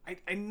end,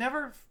 I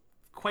never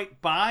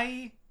quite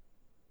buy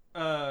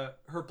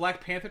her Black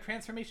Panther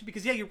transformation,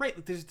 because yeah, you're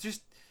right, there's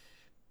just,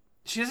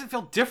 she doesn't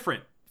feel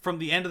different from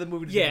the end of the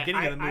movie to the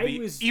beginning of the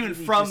movie, even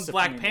really from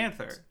Black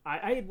Panther.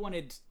 I had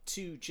wanted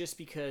to, just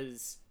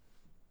because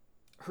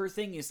her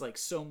thing is like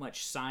so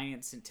much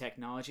science and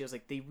technology. I was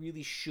like, they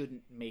really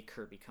shouldn't make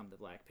her become the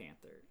Black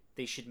Panther.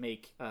 They should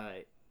make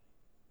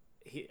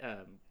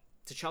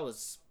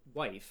T'Challa's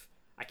wife,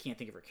 I can't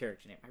think of her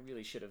character name. I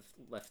really should have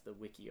left the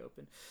wiki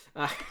open.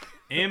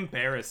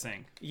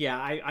 Embarrassing. Yeah,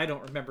 I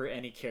don't remember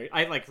any character.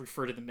 I like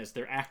refer to them as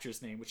their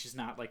actor's name, which is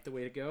not like the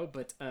way to go.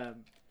 But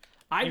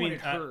I wanted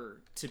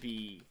her to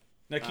be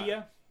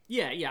Nakia.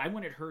 Yeah, I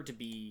wanted her to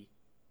be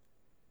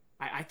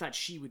I thought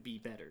she would be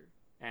better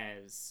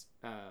as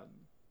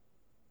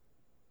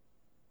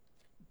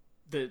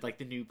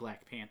the new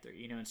Black Panther,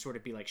 you know, and sort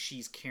of be like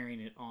she's carrying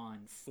it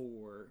on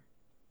for.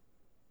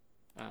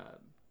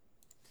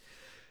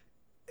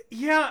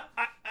 Yeah,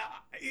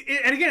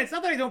 and again, it's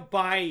not that I don't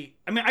buy.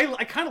 I mean,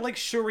 I kind of like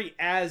Shuri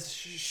as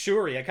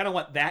Shuri. I kind of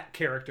want that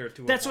character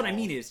to. That's evolve. what I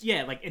mean. Is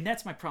yeah, like, and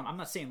that's my problem. I'm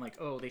not saying like,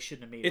 oh, they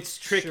shouldn't have made. It's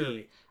tricky.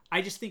 Shuri.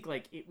 I just think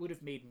like it would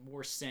have made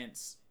more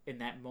sense in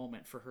that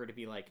moment for her to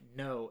be like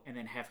no, and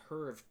then have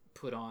her have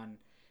put on.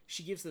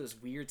 She gives those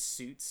weird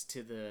suits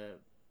to the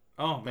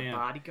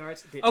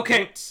bodyguards.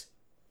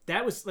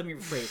 That was, let me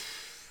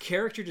rephrase.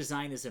 Character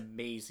design is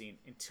amazing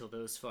until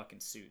those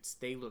fucking suits.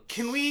 They look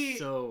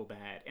so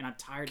bad, and I'm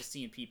tired of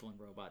seeing people in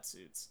robot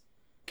suits.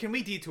 Can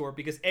we detour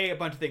because a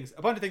bunch of things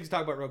to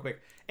talk about real quick.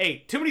 A,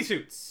 too many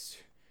suits.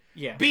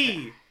 Yeah.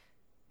 B,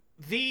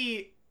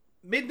 the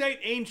Midnight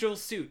Angel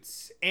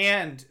suits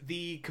and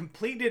the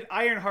completed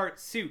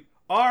Ironheart suit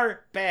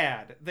are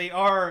bad. They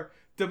are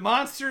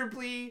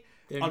demonstrably,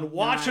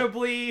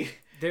 unwatchably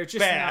they're just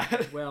bad.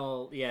 Not,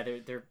 well, yeah,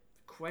 they're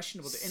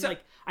questionable. And like,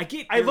 I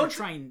get they're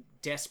trying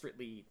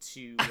desperately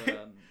to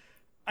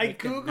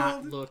make them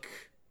not look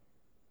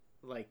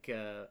like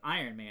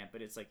Iron Man,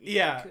 but it's like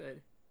yeah.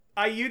 Could.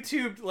 I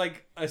YouTubed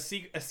like a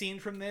scene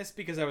from this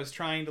because I was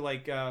trying to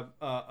like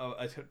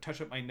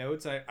touch up my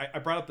notes. I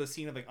brought up the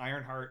scene of like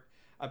Ironheart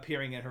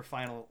appearing in her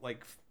final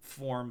like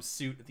form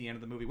suit at the end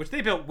of the movie, which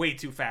they built way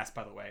too fast,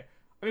 by the way.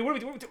 I mean, what are we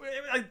doing?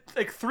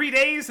 Like 3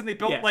 days, and they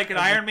built like an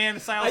Iron Man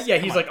style. Yeah,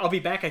 he's like, I'll be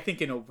back. I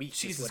think in a week.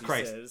 Jesus is what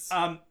Christ. He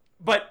says.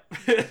 But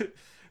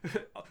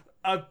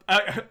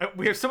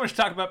we have so much to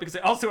talk about because I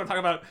also want to talk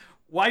about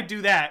why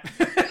do that.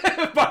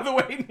 By the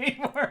way,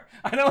 Namor,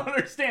 I don't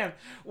understand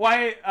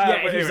why.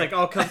 Yeah, he's like,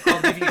 I'll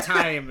give you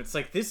time. It's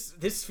like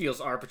this feels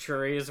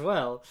arbitrary as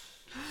well.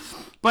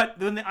 But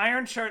when the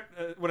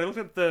when I looked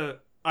at the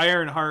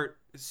Ironheart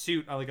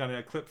suit, I got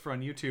a clip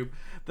from YouTube.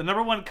 The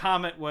number one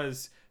comment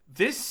was,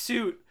 "This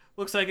suit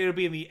looks like it would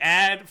be in the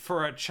ad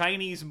for a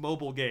Chinese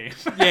mobile game."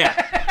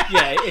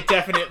 Yeah, it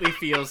definitely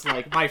feels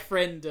like my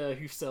friend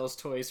who sells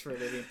toys for a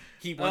living.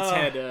 He once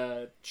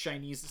had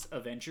Chinese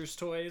Avengers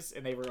toys,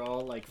 and they were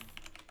all like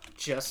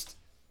just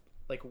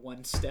like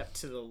one step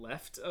to the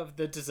left of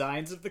the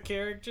designs of the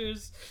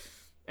characters,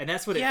 and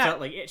that's what it felt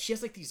like. She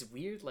has like these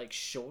weird like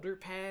shoulder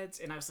pads,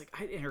 and I was like,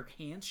 in her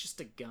hand's just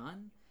a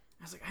gun.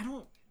 I was like, I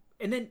don't,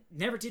 and then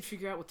never did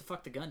figure out what the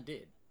fuck the gun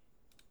did.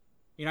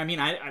 You know what I mean?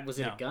 I was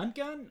it a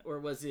gun or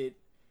was it?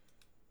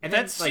 And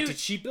then, like, did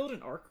she build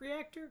an arc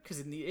reactor? Because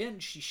in the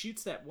end, she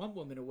shoots that one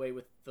woman away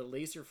with the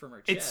laser from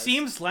her chest. It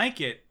seems like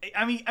it.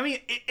 I mean,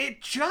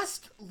 it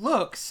just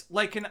looks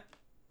like an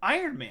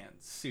Iron Man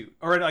suit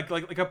or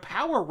like a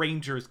Power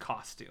Rangers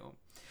costume.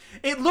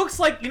 It looks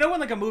like, you know, when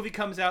like a movie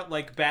comes out,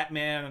 like a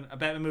Batman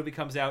movie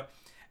comes out,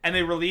 and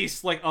they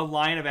release like a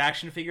line of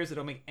action figures that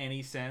don't make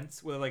any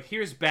sense. Where like,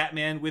 here's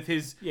Batman with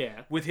his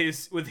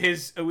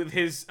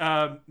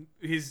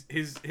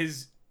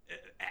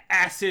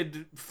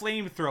acid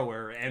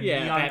flamethrower and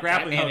neon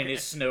grappling hook in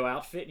his snow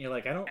outfit, and you're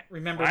like, I don't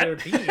remember there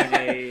being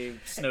a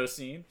snow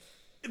scene.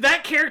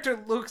 That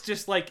character looks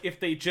just like if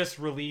they just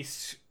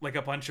released like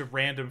a bunch of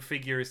random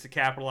figures to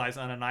capitalize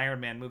on an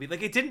Iron Man movie.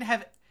 Like, it didn't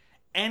have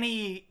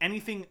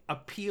anything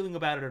appealing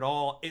about it at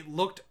all. It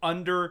looked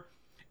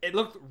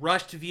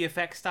rushed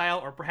VFX style,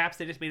 or perhaps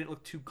they just made it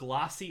look too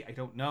glossy. I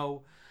don't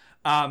know.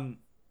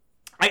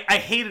 I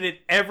hated it,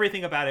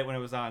 everything about it when it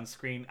was on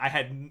screen. I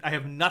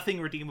have nothing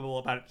redeemable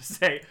about it to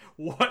say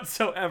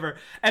whatsoever.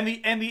 And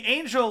the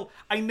angel,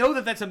 I know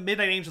that's a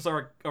Midnight Angels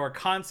or a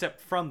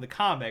concept from the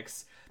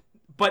comics,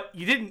 but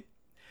you didn't.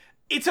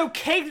 It's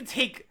okay to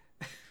take.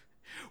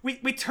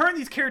 We turn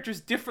these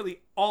characters differently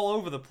all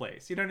over the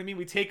place. You know what I mean?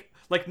 We take,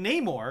 like,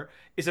 Namor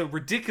is a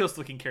ridiculous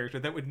looking character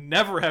that would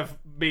never have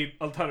made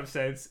a ton of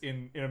sense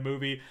in a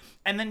movie,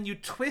 and then you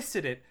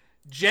twisted it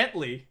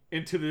gently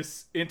into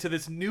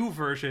this new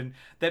version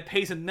that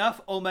pays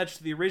enough homage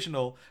to the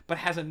original but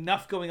has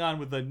enough going on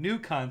with the new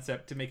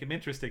concept to make him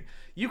interesting.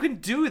 You can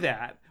do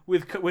that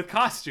with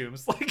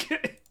costumes. Like,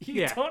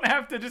 you don't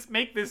have to just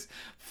make this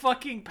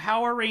fucking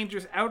Power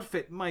Rangers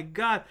outfit. My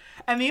god.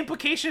 And the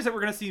implication is that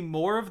we're going to see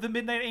more of the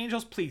Midnight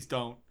Angels. Please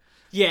don't.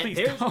 Yeah,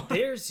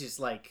 theirs is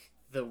like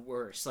the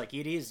worst. Like,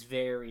 it is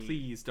very,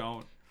 please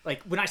don't.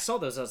 Like, when I saw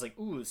those, I was like,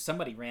 ooh,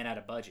 somebody ran out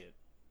of budget.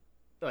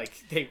 Like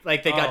they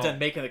got done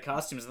making the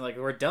costumes and like,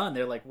 we're done.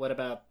 They're like, what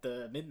about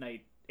the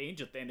Midnight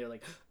Angel thing? They're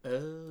like,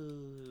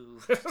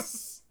 oh,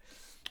 because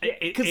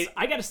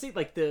I gotta say,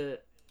 like, the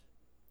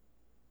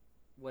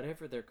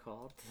whatever they're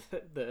called,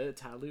 the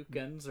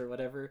Talukans or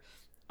whatever.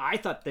 I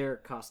thought their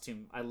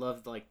costume. I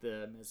loved like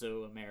the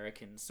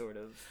Mesoamerican sort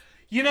of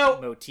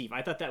motif.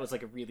 I thought that was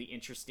like a really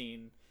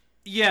interesting.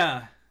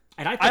 Yeah,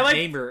 and I thought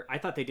Namor. I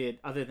thought they did,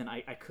 other than I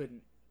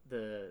couldn't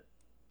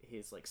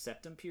his like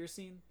septum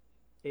piercing.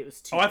 It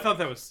was too. Oh, I thought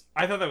that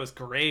was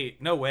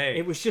great. No way.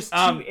 It was just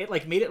too. It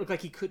like made it look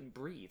like he couldn't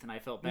breathe, and I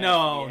felt bad.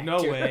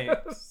 No way.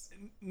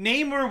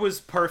 Namor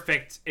was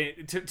perfect.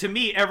 To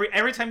me,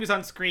 every time he was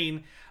on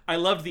screen, I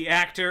loved the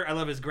actor. I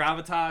love his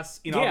gravitas.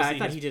 I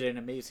thought he did an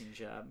amazing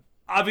job.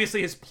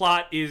 Obviously, his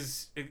plot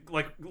is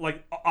like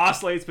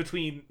oscillates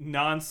between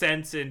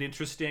nonsense and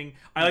interesting.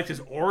 I liked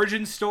his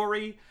origin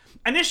story.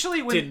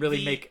 Initially, when didn't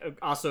really make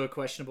also a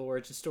questionable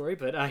origin story,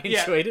 but I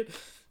enjoyed it.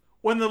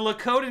 When the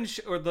Lakotan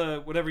or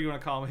the whatever you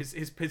want to call him,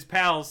 his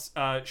pals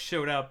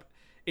showed up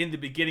in the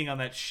beginning on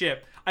that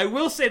ship. I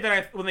will say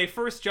that when they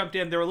first jumped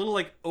in, they were a little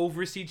like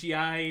over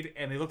CGI'd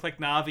and they looked like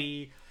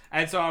Na'vi,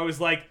 and so I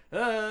was like,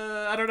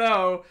 I don't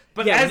know.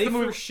 But as the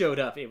movie first showed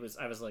up, I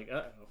was like,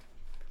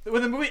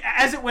 when the movie,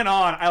 as it went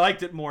on, I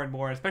liked it more and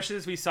more, especially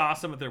as we saw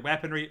some of their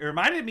weaponry. It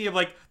reminded me of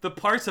like the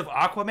parts of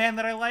Aquaman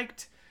that I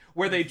liked,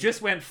 where they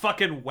just went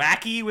fucking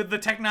wacky with the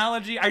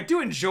technology. I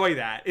do enjoy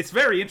that. It's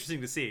very interesting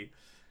to see.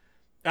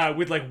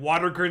 With like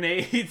water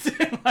grenades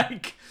and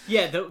like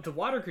the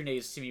water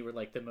grenades to me were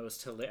like the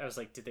most hilarious. I was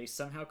like, did they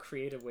somehow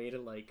create a way to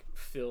like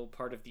fill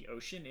part of the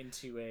ocean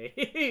into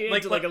a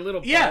like a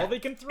little ball they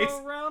can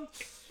throw around?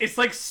 It's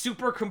like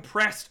super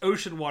compressed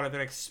ocean water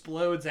that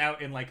explodes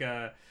out in like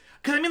a.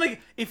 Because I mean,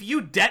 like if you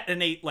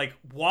detonate like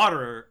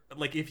water,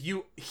 like if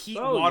you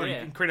heat water, you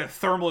can create a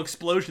thermal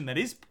explosion that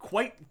is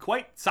quite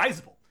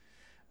sizable.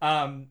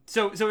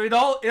 So it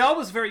all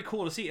was very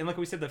cool to see, and like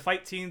we said, the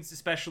fight scenes,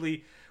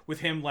 especially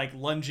with him like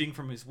lunging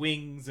from his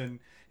wings and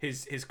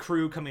his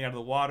crew coming out of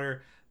the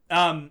water.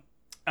 Something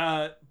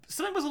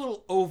was a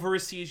little over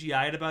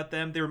CGI'd about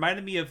them. They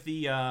reminded me of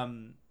the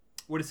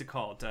what is it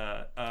called?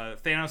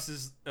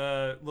 Thanos's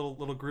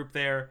little group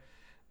there.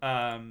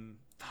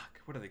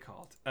 What are they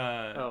called?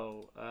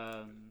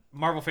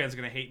 Marvel fans are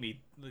gonna hate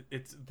me.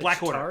 It's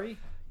Black Order.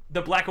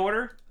 The Black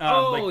Order.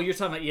 You're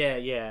talking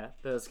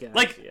about those guys.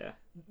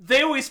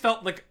 They always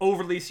felt like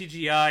overly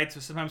CGI'd, so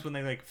sometimes when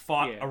they like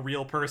fought a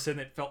real person,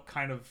 it felt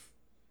kind of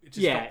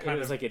it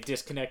was like a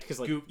disconnect because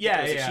like it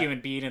was a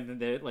human being, and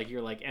then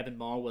you're like Evan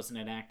Maul wasn't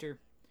an actor.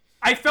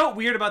 I felt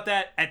weird about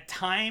that at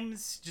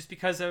times, just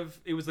because of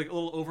it was like a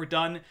little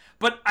overdone.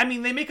 But I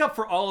mean, they make up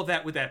for all of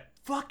that with that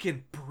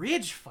fucking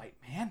bridge fight,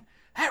 man.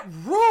 That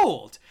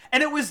ruled,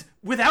 and it was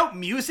without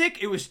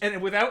music. It was and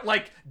without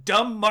like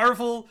dumb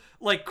Marvel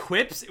like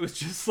quips. It was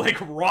just like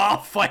raw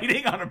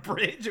fighting on a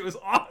bridge. It was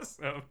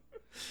awesome.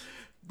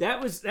 That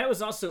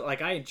was also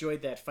like I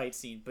enjoyed that fight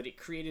scene, but it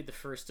created the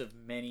first of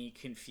many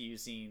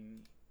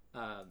confusing.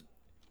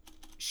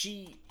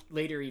 She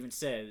later even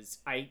says,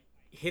 "I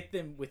hit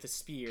them with a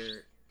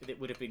spear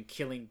that would have been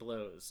killing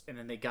blows," and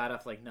then they got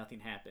up like nothing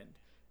happened.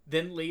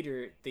 Then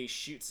later they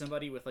shoot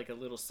somebody with like a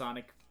little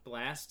sonic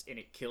blast and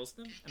it kills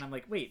them, and I'm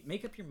like, wait,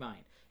 make up your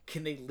mind.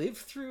 Can they live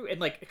through? And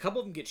like a couple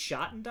of them get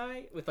shot and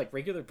die with like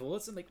regular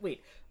bullets. I'm like,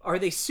 wait, are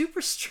they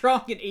super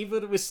strong and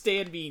able to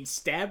withstand being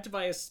stabbed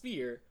by a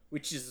spear,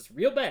 which is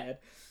real bad?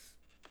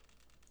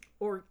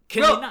 Or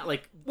can they not?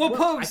 Like,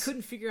 Pogues, I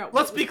couldn't figure out.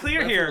 Let's be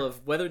clear here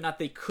of whether or not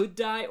they could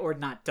die or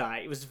not die.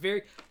 It was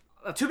very.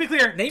 To be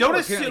clear, don't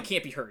assume it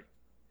can't be hurt.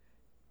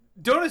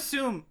 Don't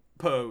assume,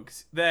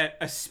 Pogues, that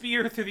a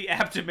spear through the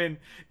abdomen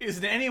is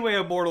in any way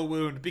a mortal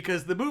wound,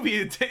 because the movie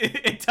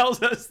it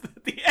tells us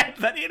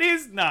that it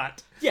is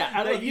not.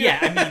 I mean,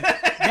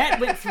 that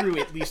went through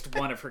at least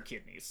one of her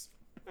kidneys.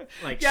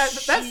 Like,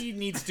 she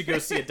needs to go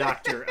see a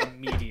doctor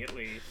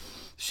immediately.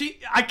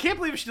 I can't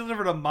believe she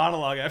delivered a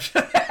monologue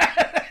after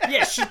that.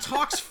 Yeah, she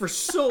talks for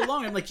so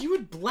long. I'm like, you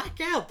would black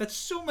out. That's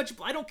so much.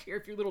 I don't care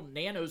if your little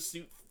nano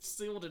suit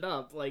sealed it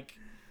up. Like,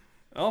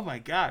 oh my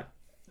god.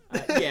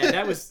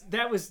 There was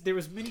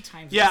many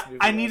times. Yeah, in this movie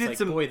I needed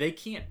some. Boy, they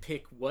can't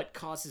pick what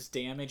causes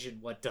damage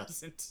and what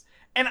doesn't.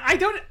 And I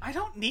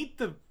don't need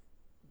the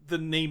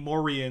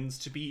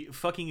Namorians to be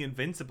fucking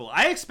invincible.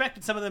 I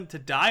expected some of them to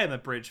die in the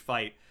bridge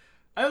fight.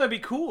 I thought that'd be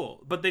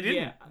cool, but they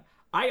didn't. Yeah.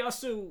 I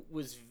also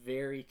was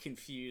very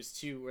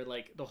confused too, where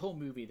like the whole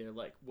movie they're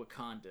like,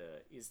 Wakanda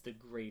is the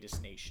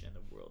greatest nation in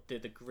the world. They're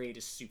the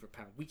greatest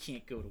superpower. We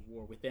can't go to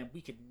war with them.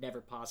 We could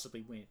never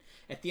possibly win.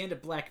 At the end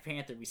of Black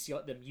Panther, we see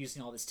them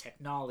using all this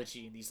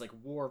technology and these like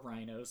war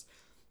rhinos.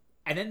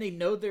 And then they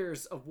know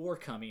there's a war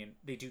coming.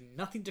 They do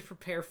nothing to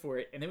prepare for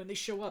it. And then when they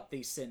show up,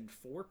 they send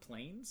 4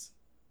 planes.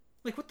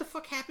 Like, what the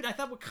fuck happened? I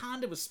thought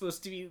Wakanda was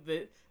supposed to be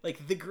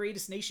the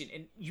greatest nation,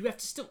 and you have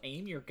to still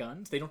aim your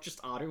guns. They don't just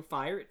auto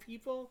fire at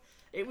people.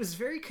 It was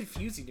very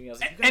confusing to me. I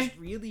was like, you guys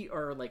really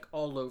are like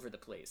all over the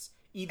place.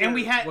 Either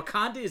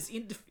Wakanda is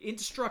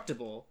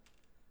indestructible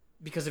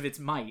because of its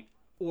might,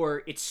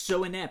 or it's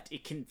so inept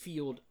it can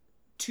field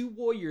 2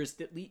 warriors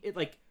that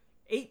like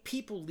 8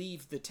 people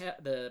leave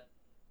the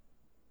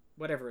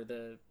whatever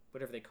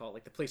they call it,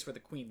 like the place where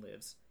the queen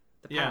lives,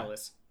 the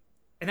palace.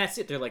 And that's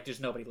it. They're like, there's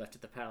nobody left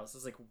at the palace. I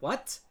was like,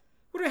 what?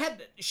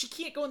 She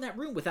can't go in that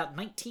room without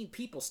 19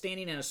 people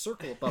standing in a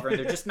circle above her, and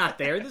they're just not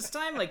there this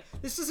time? Like,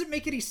 this doesn't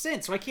make any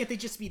sense. Why can't they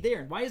just be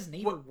there? And why is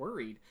Namor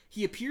worried?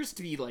 He appears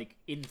to be, like,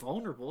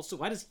 invulnerable, so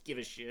why does he give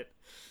a shit?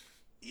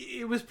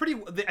 It was pretty...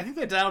 I think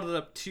they dialed it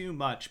up too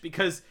much,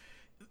 because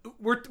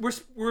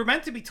we're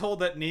meant to be told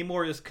that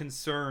Namor is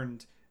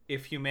concerned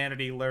if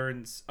humanity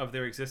learns of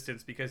their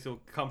existence because he'll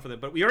come for them.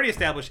 But we already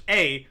established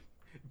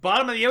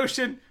bottom of the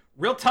ocean,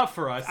 real tough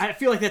for us. I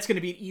feel like that's going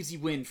to be an easy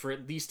win for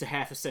at least a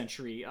half a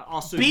century.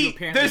 Also, you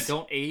apparently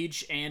don't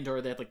age and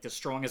are that like the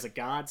strong as a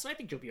god, so I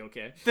think you'll be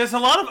okay. There's a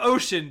lot of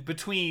ocean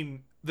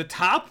between the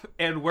top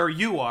and where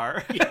you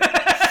are.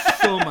 Yeah,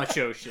 so much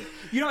ocean.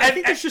 I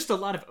think there's just a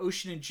lot of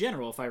ocean in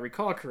general, if I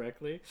recall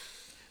correctly.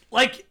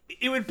 Like,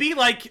 it would be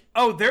like,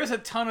 there's a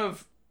ton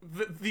of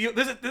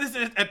there's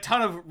a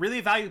ton of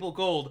really valuable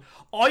gold.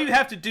 All you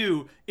have to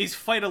do is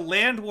fight a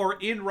land war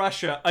in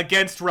Russia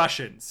against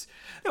Russians.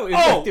 No,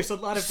 like, there's a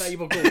lot of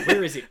valuable gold.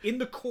 Where is it? In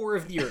the core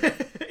of the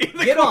earth.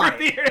 Get on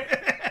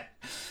it.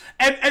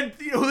 And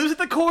who's at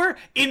the core?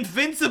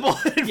 Invincible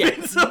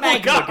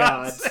magma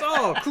gods.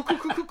 Oh,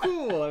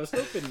 cool. I was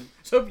hoping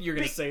you were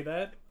gonna say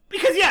that.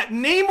 Because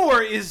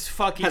Namor is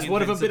fucking Has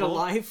one invincible. of them been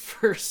alive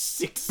for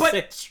 6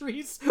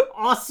 centuries?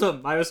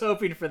 Awesome. I was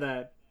hoping for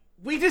that.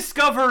 We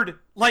discovered,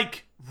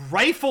 like,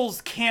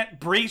 rifles can't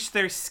breach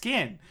their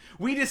skin.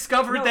 We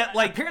discovered that,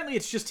 like... Apparently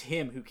it's just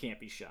him who can't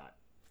be shot.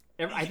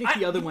 I think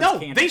the other ones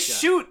can't be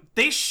shot.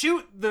 They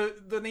shoot the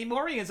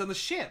Namorians on the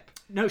ship.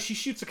 No, she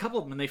shoots a couple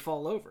of them and they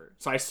fall over.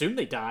 So I assume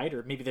they died,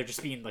 or maybe they're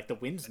just being, like, the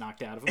wind's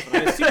knocked out of them.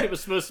 But I assumed it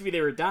was supposed to be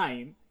they were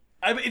dying.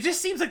 I mean, it just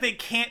seems like they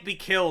can't be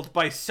killed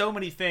by so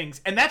many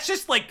things, and that's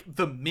just like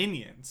the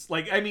minions.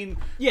 Like, I mean,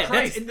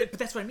 but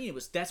that's what I mean.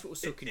 That's what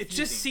was so confusing. It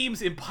just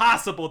seems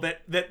impossible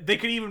that they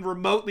could even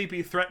remotely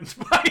be threatened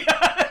by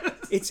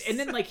us. And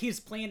then like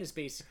his plan is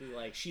basically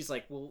like she's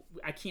like, well,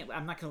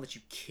 I'm not gonna let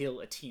you kill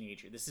a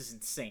teenager. This is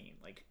insane.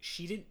 Like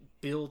she didn't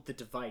build the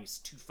device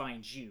to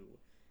find you.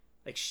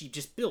 Like she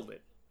just built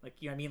it. Like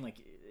you know what I mean? Like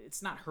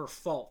it's not her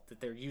fault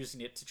that they're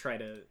using it to try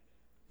to.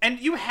 And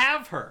you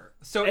have her,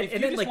 so if you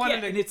just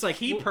wanted to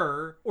keep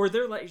her, or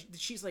they're like,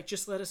 she's like,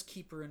 just let us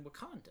keep her in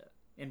Wakanda,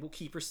 and we'll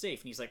keep her safe.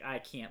 And he's like, I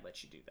can't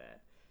let you do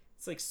that.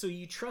 It's like, so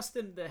you trust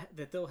them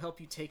that they'll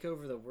help you take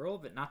over the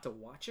world, but not to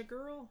watch a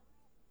girl?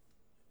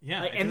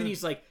 Yeah. Like, and then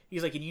he's like,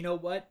 and you know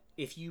what?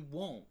 If you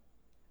won't,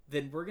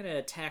 then we're gonna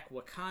attack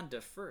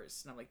Wakanda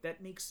first. And I'm like,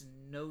 that makes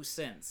no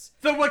sense.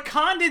 The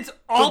Wakandans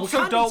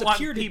also don't want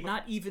people. To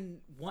not even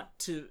want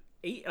to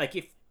like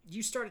if.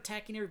 You start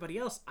attacking everybody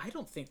else, I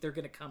don't think they're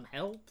going to come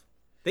help.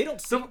 They don't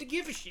seem to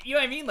give a shit. You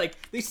know what I mean? Like,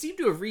 they seem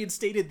to have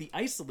reinstated the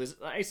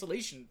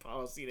isolation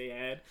policy they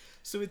had.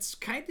 So it's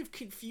kind of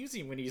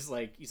confusing when he's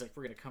like,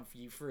 we're going to come for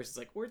you first. It's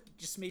like, or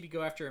just maybe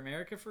go after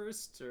America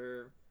first,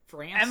 or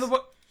France.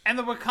 And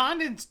the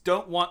Wakandans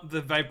don't want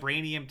the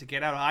vibranium to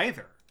get out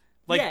either.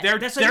 Like, they're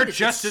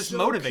just as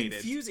motivated.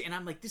 Confusing. And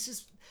I'm like,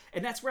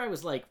 and that's where I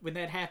was like, when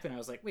that happened, I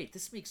was like, wait,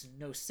 this makes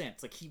no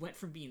sense. Like, he went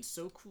from being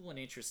so cool and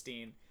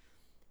interesting.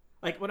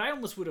 Like, what I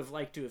almost would have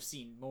liked to have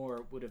seen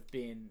more would have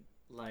been,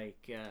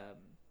 like,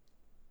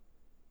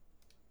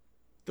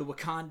 the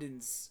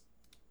Wakandans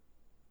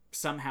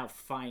somehow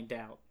find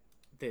out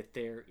that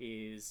there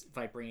is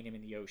vibranium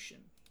in the ocean.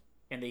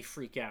 And they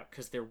freak out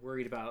because they're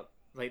worried about,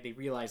 like, they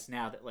realize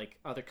now that, like,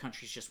 other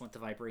countries just want the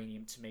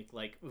vibranium to make,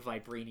 like,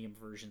 vibranium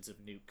versions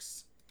of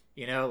nukes.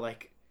 You know,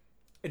 like,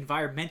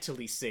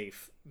 environmentally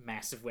safe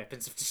massive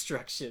weapons of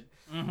destruction.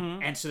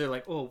 Mm-hmm. And so they're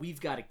like, oh, we've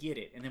got to get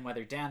it. And then while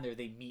they're down there,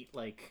 they meet,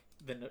 like,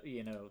 the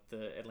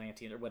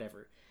Atlantean or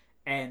whatever.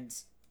 And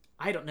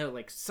I don't know,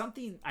 like,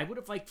 something I would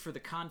have liked for the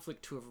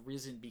conflict to have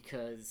arisen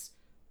because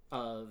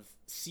of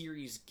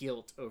Ciri's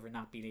guilt over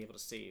not being able to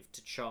save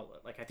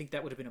T'Challa. Like, I think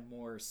that would have been a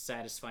more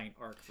satisfying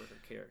arc for her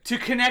character. To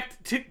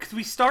connect to, because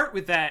we start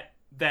with that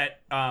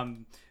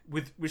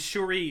with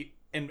Shuri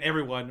and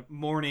everyone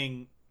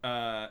mourning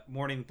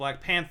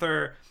Black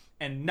Panther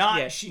and not.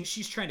 Yeah,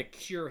 she's trying to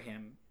cure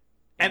him,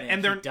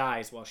 and he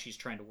dies while she's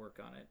trying to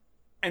work on it.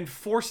 And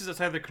forces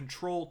outside of their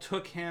control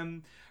took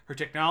him. Her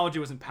technology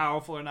wasn't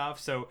powerful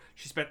enough, so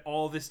she spent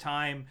all this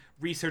time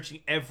researching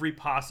every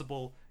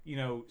possible,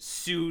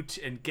 suit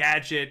and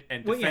gadget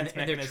and defense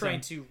mechanism. And they're trying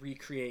to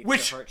recreate the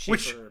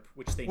heart-shaped herb,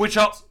 which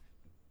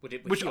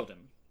healed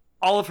him.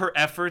 All of her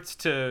efforts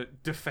to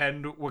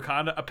defend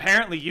Wakanda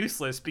apparently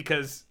useless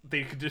because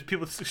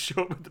people just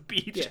show up at the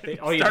beach. Yeah,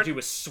 all you have to do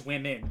is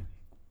swim in.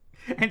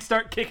 And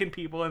start kicking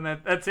people, and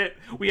that's it.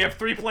 We have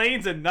 3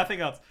 planes and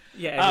nothing else.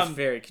 Yeah, it was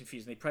very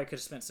confusing. They probably could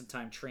have spent some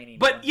time training.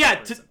 But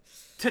yeah,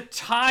 to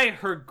tie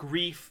her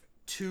grief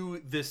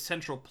to this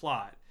central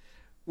plot,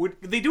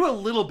 they do a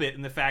little bit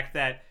in the fact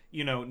that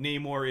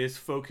Namor is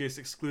focused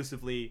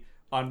exclusively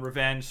on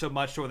revenge, so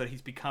much so that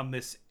he's become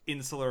this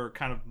insular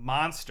kind of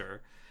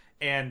monster,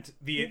 and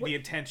the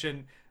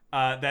intention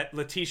that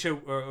Letitia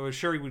or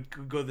Shuri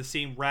would go the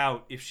same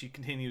route if she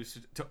continues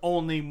to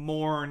only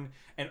mourn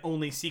and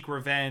only seek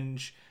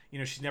revenge.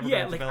 She's never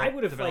going to develop. I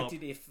would have liked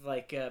it if,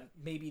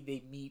 maybe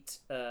they meet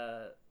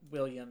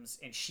Williams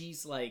and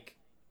she's like,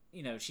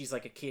 she's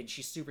like a kid.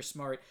 She's super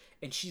smart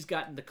and she's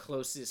gotten the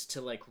closest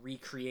to like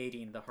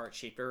recreating the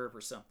heart-shaped herb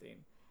or something.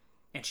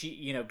 And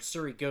she,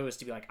 Shuri goes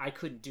to be like, I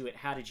couldn't do it.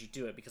 How did you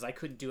do it? Because I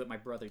couldn't do it. My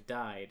brother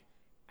died.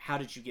 how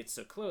did you get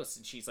so close?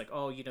 And she's like,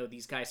 oh,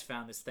 these guys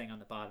found this thing on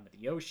the bottom of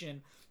the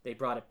ocean. They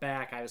brought it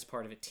back. I was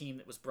part of a team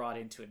that was brought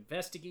in to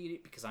investigate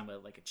it because I'm a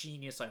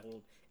genius. I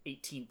hold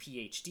 18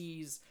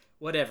 PhDs,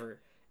 whatever.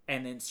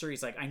 And then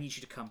Suri's like, I need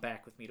you to come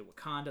back with me to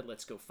Wakanda.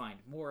 Let's go find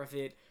more of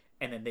it.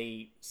 And then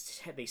they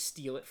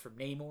steal it from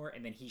Namor,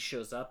 and then he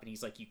shows up, and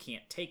he's like, you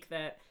can't take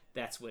that.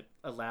 That's what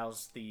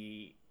allows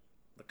the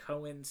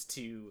Coens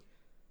to,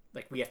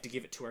 like, we have to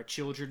give it to our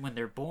children when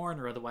they're born,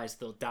 or otherwise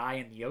they'll die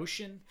in the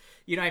ocean.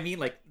 You know what I mean?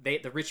 Like,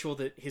 the ritual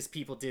that his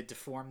people did to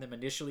form them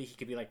initially, he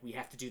could be like, we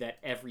have to do that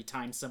every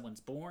time someone's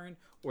born,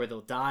 or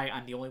they'll die.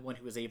 I'm the only one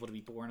who was able to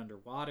be born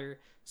underwater,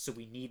 so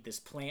we need this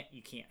plant.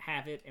 You can't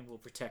have it, and we'll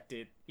protect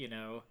it,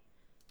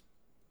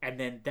 And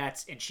then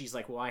and she's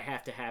like, well, I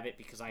have to have it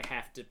because I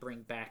have to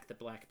bring back the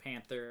Black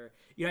Panther.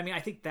 You know what I mean? I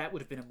think that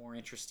would have been a more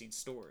interesting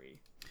story.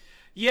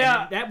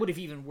 Yeah. That would have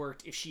even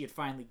worked if she had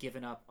finally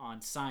given up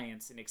on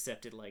science and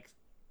accepted, like,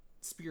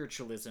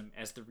 spiritualism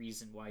as the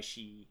reason why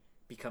she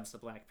becomes the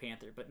Black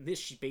Panther. But in this,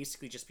 she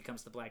basically just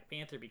becomes the Black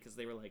Panther because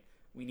they were like,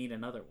 we need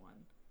another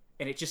one.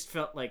 And it just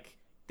felt like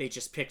they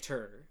just picked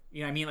her.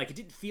 You know what I mean? Like, it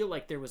didn't feel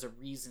like there was a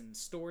reason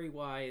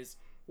story-wise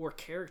or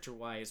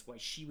character-wise why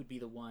she would be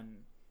the one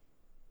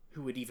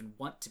who would even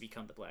want to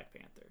become the Black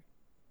Panther.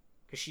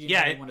 Because she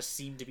didn't really want to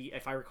seem to be,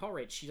 if I recall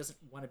right, she doesn't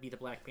want to be the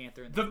Black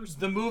Panther in the first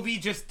The movie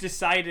just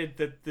decided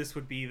that this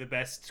would be the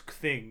best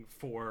thing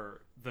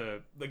for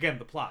the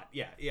plot.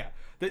 Yeah.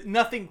 That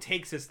nothing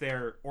takes us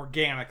there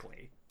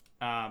organically.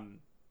 And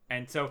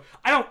so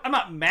I'm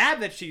not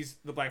mad that she's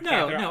the Black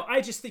Panther. No,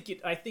 I just think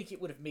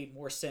it would have made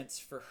more sense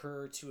for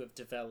her to have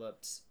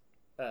developed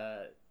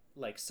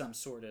like some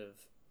sort of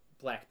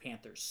Black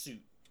Panther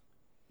suit.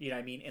 You know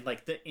what I mean? And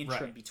like the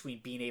interim between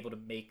being able to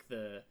make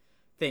the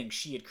thing,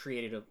 she had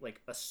created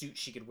a suit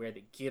she could wear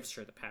that gives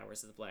her the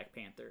powers of the Black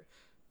Panther.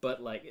 But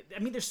like, I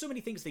mean, there's so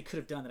many things they could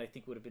have done that I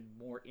think would have been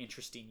more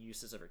interesting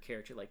uses of her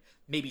character. Like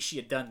maybe she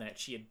had done that.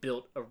 She had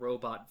built a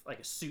robot, like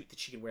a suit that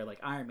she could wear like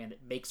Iron Man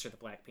that makes her the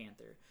Black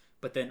Panther.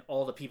 But then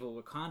all the people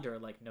of Wakanda are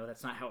like, no,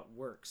 that's not how it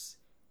works.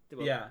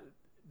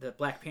 The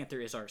Black Panther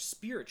is our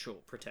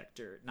spiritual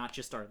protector, not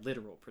just our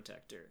literal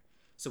protector.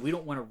 So we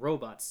don't want a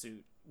robot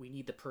suit. We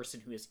need the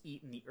person who has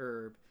eaten the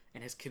herb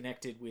and has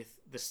connected with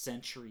the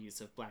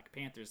centuries of Black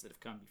Panthers that have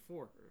come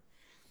before her.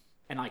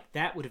 And like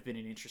that would have been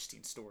an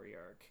interesting story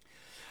arc.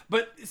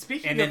 But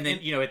speaking and then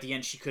at the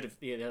end she could have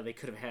they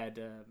could have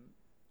had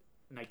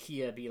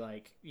Nakia be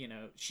like,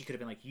 she could have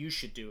been like, you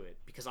should do it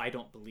because I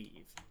don't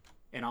believe,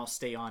 and I'll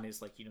stay on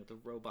as like, the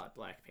robot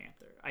Black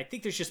Panther. I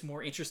think there's just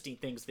more interesting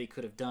things they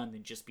could have done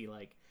than just be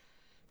like,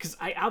 because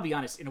I'll be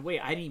honest, in a way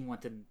I didn't even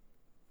want them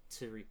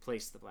to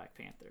replace the Black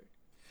Panther.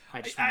 I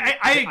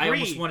agree. I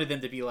almost wanted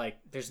them to be like,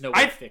 there's no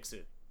way to fix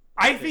it.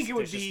 I think it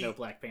would be just no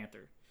Black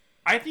Panther.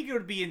 I think it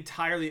would be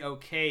entirely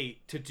okay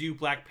to do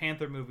Black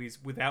Panther movies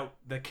without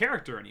the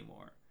character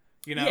anymore.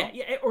 Yeah,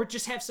 or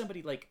just have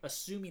somebody like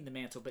assuming the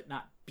mantle but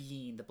not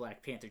being the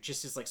Black Panther,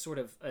 just as like sort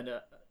of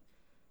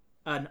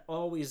an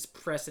always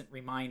present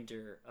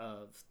reminder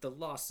of the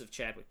loss of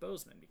Chadwick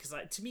Boseman, because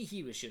to me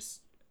he was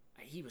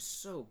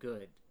so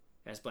good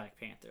as Black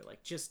Panther,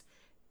 like just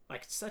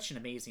like such an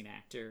amazing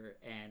actor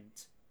and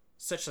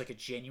such like a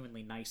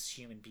genuinely nice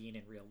human being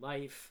in real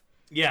life.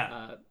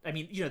 Yeah. I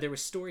mean, there were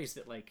stories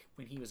that like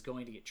when he was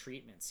going to get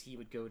treatments, he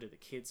would go to the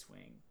kids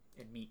wing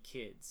and meet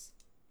kids,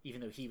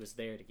 even though he was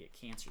there to get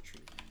cancer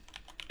treatment.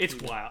 It's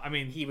wild. I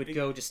mean, he would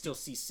go to still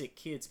see sick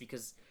kids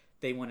because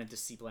they wanted to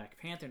see Black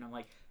Panther. And I'm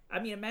like, I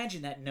mean,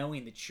 imagine that,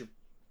 knowing that you're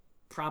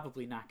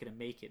probably not going to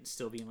make it and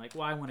still being like,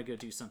 well, I want to go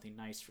do something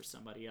nice for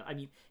somebody else. I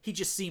mean, he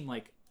just seemed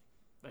like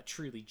a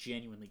truly,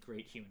 genuinely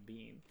great human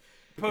being.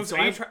 So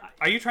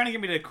are you trying to get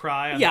me to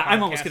cry? Yeah,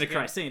 I'm almost going to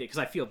cry saying it because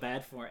I feel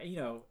bad for it.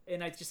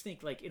 And I just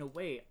think, like, in a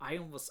way, I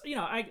almost,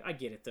 I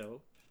get it,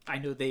 though. I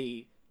know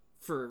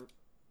for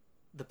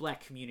the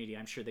Black community,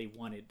 I'm sure they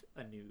wanted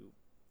a new,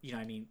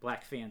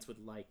 Black fans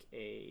would like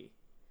a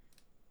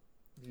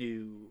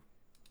new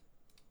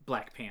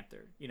Black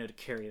Panther, to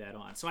carry that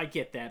on. So I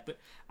get that, but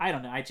I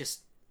don't know.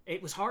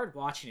 It was hard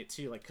watching it,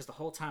 too, like, because the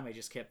whole time I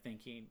just kept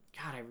thinking,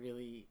 God, I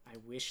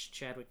wish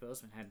Chadwick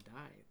Boseman hadn't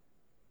died.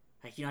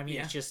 Like,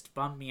 It just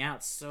bummed me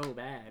out so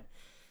bad.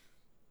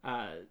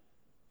 And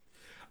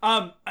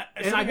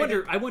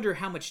I wonder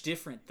how much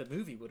different the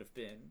movie would have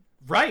been.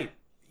 Right.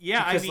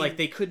 Yeah, because like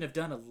they couldn't have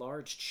done a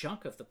large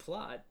chunk of the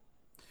plot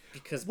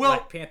because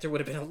Black Panther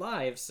would have been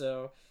alive.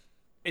 So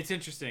it's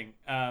interesting.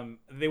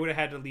 They would have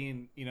had to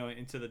lean,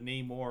 into the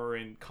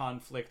Namor and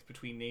conflict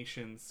between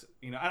nations.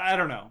 I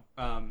don't know.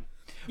 I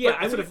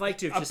would have liked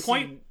to have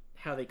seen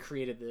how they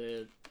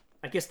created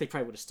I guess they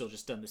probably would have still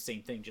just done the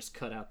same thing, just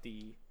cut out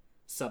the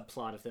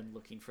subplot of them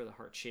looking for the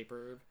heart-shaped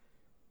herb.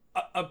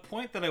 A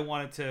point that I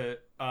wanted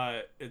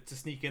to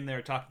sneak in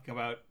there, talking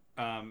about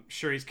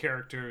Shuri's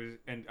character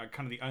and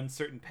kind of the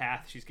uncertain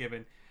path she's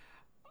given.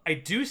 I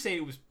do say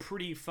it was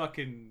pretty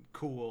fucking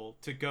cool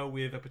to go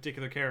with a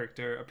particular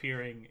character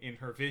appearing in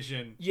her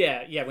vision.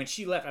 Yeah. When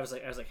she left, I was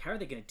like, how are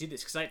they gonna do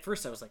this? Because at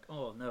first I was like,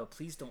 oh no,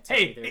 please don't tell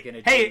me they're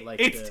gonna do like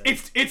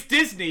it's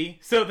Disney,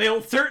 so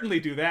they'll certainly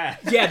do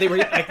that. Yeah, they were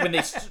like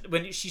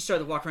when she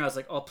started walking around, I was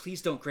like, oh,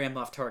 please don't Grand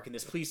Moff Tarkin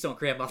this. Please don't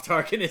Grand Moff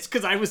Tarkin this.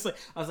 Because I was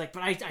like,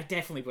 but I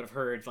definitely would have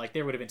heard, like,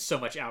 there would have been so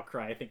much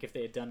outcry, I think, if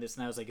they had done this.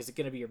 And I was like, is it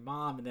gonna be your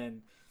mom? And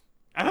then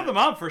I thought the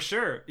mom for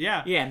sure.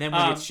 Yeah. Yeah, and then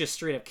when it's just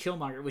straight up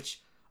Killmonger, which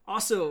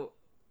also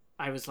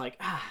I was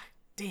like,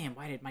 damn,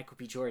 why did Michael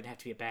B. Jordan have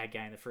to be a bad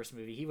guy in the first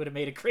movie? He would have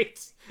made a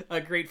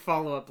great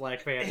follow-up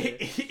Black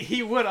Panther.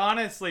 He would,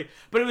 honestly.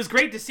 But it was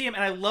great to see him,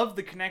 and I love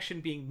the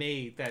connection being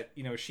made that,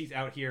 you know, she's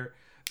out here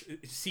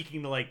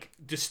seeking to, like,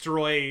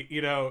 destroy,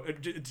 you know,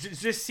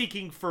 just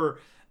seeking for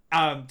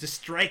to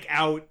strike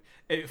out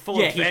full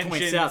of vengeance. Yeah, he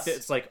points out that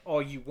it's like,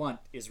 all you want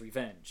is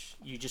revenge.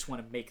 You just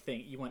want to make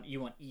things, you want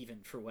even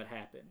for what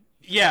happened.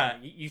 Yeah.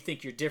 You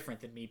think you're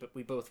different than me, but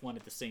we both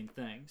wanted the same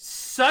thing.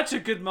 Such a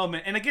good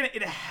moment. And again,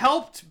 it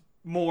helped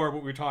more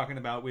what we were talking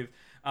about with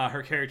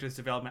her character's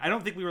development. I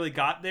don't think we really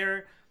got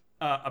there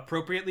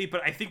appropriately,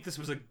 but I think this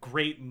was a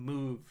great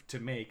move to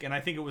make. And I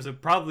think it was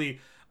probably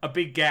a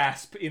big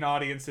gasp in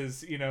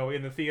audiences, you know,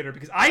 in the theater,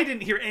 because I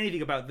didn't hear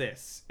anything about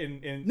this. I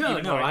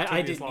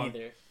didn't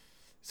either.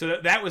 So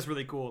that was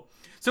really cool.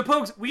 So,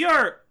 folks, we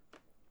are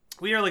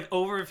like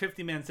over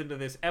 50 minutes into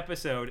this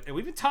episode, and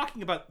we've been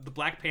talking about the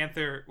Black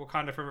Panther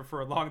Wakanda Forever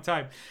for a long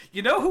time.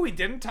 You know who we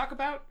didn't talk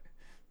about?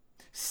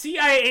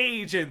 CIA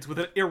agents with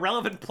an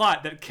irrelevant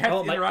plot that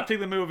kept interrupting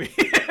the movie.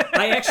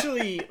 I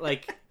actually,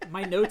 like,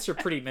 my notes are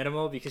pretty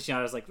minimal because, you know,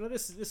 I was like, well,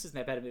 this isn't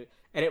that bad a movie.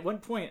 And at one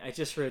point, I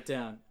just wrote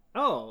down,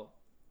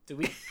 do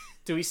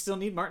we still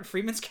need Martin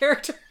Freeman's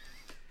character?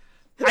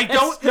 I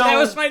don't know. That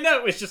was my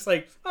note. It's just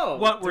like,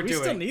 what we're do we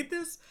doing. Still need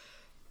this?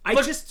 I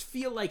just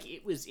feel like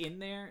it was in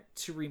there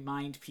to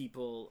remind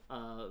people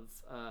of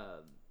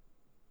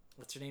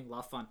what's her name,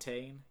 La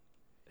Fontaine,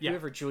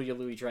 whoever Julia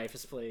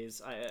Louis-Dreyfus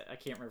plays. I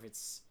can't remember if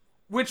it's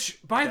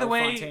by the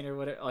way, Fontaine or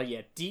whatever. Oh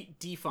yeah,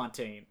 D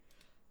Fontaine.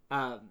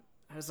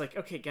 I was like,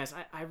 okay, guys,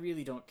 I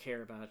really don't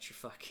care about your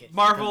fucking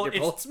Marvel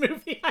Thunderbolts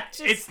movie.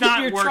 It's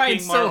not you're working.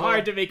 Trying Marvel. so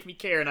hard to make me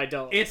care, and I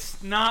don't.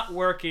 It's not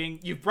working.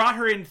 You've brought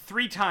her in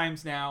 3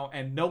 times now,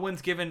 and no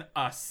one's given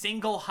a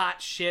single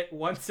hot shit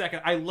 1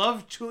 second. I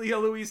love Julia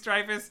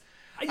Louis-Dreyfus.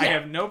 I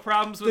have no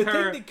problems with her.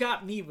 The thing that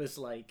got me was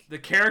like, the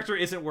character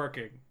isn't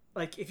working.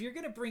 Like, if you're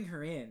gonna bring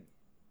her in,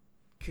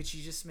 could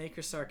you just make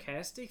her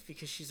sarcastic?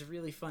 Because she's a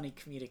really funny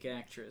comedic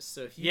actress.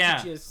 So if you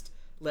could just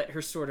let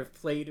her sort of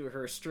play to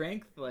her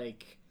strength,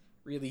 like,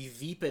 really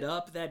veep it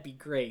up, that'd be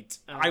great.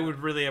 I would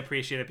really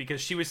appreciate it,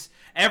 because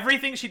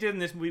everything she did in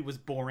this movie was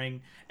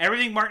boring.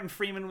 Everything Martin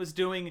Freeman was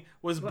doing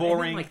was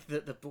boring. And then,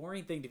 like, the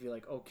boring thing to be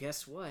like, oh,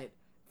 guess what?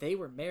 They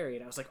were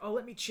married. I was like, oh,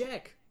 let me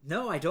check.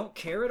 No, I don't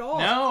care at all.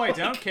 No, I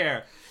don't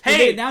care. Hey,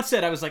 they announced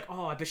that, I was like,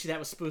 oh, I bet you that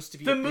was supposed to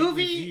be a big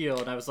reveal.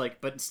 And I was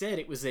like, but instead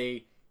it was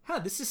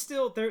this is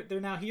still,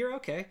 they're now here?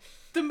 Okay.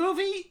 The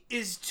movie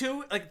is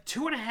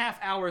 2.5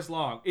 hours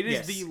long. It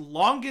is the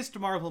longest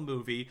Marvel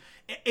movie.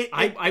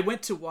 I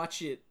went to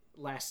watch it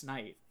last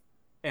night,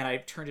 and I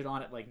turned it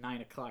on at like 9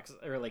 o'clock,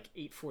 or like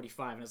 8:45,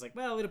 and I was like,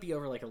 well, it'll be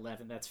over like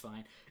 11, that's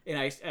fine. And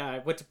I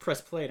went to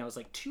press play, and I was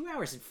like, 2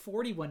 hours and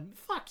 41,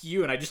 fuck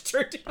you, and I just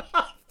turned it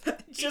off.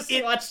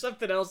 Watch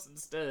something else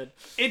instead.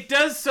 It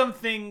does some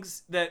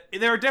things that,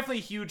 there are definitely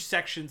huge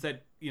sections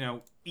that, you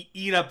know,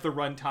 eat up the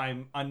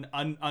runtime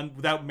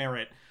without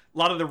merit. A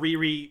lot of the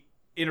Riri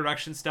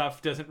introduction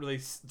stuff doesn't really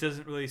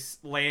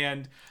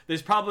land.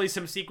 There's probably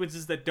some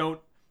sequences that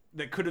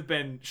could have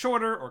been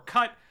shorter or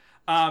cut.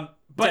 But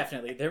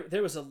definitely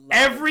there was a lot.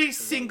 Every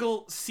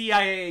single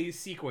CIA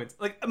sequence,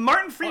 like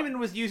Martin Freeman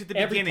was used at the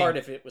beginning. Every part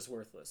of it was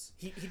worthless.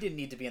 He didn't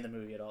need to be in the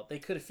movie at all. They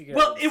could have figured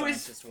out who the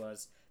scientist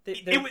was.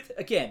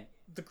 Again,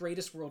 the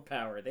greatest world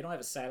power. They don't have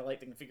a satellite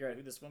that can figure out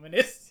who this woman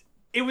is.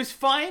 It was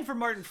fine for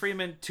Martin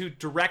Freeman to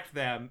direct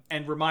them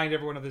and remind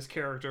everyone of this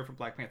character from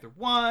Black Panther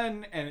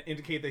 1 and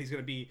indicate that he's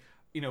going to be,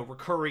 you know,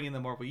 recurring in the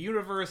Marvel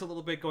Universe a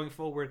little bit going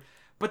forward.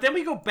 But then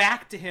we go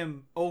back to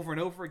him over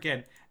and over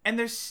again. And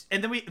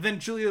then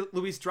Julia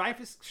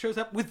Louis-Dreyfus shows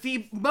up with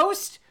the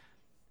most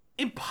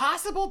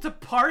impossible to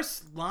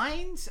parse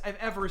lines I've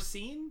ever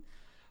seen.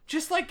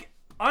 Just like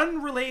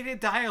unrelated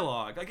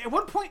dialogue. Like, at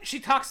one point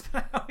she talks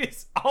about how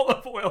his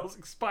olive oil is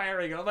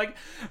expiring, and I'm like,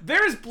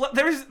 there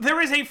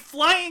is a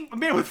flying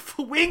man with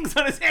wings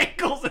on his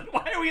ankles, and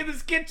why are we in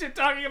this kitchen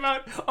talking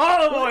about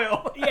olive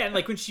oil? Yeah, and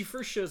like when she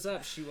first shows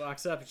up, she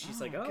walks up and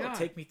she's like, God,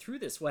 take me through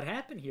this. What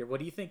happened here? What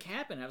do you think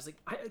happened? I was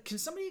like, can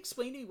somebody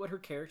explain to me what her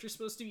character's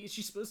supposed to be? Is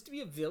she supposed to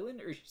be a villain,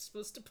 or is she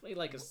supposed to play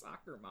like a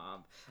soccer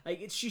mom? Like,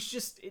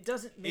 it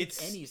doesn't make any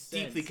sense. It's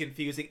deeply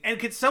confusing. And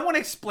could someone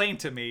explain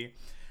to me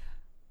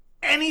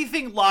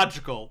anything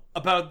logical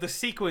about the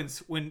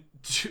sequence when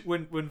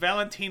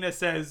Valentina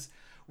says,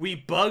 we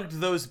bugged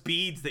those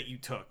beads that you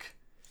took?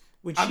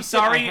 When she said,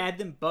 I had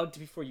them bugged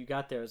before you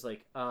got there, I was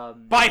like,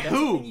 by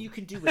who? You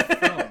can do with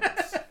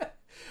phones.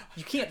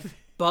 You can't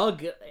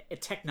bug a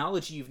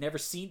technology you've never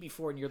seen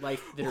before in your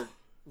life that are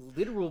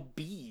literal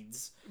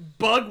beads.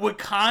 Bug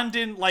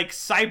Wakandan, like,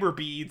 cyber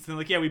beads. And,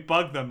 like, yeah, we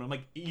bugged them. I'm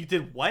like, you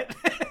did what?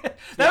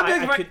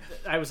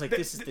 I was like,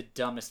 this is the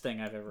dumbest thing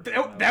I've ever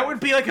heard. That would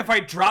be like if I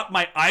dropped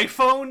my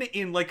iPhone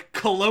in, like,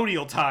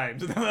 colonial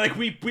times. And then, like,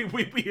 we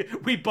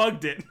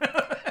bugged it.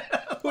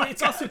 Well,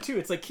 it's also, too,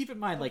 it's like, keep in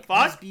mind, like,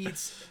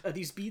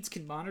 these beads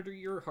can monitor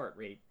your heart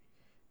rate.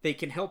 They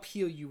can help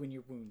heal you when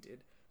you're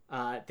wounded.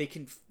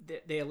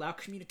 They allow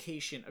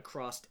communication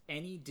across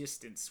any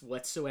distance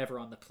whatsoever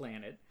on the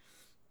planet.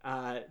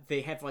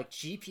 They have, like,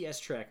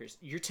 GPS trackers.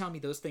 You're telling me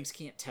those things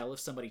can't tell if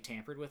somebody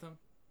tampered with them?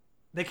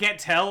 They can't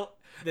tell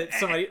that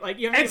somebody, like,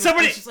 you know, and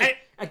somebody just like,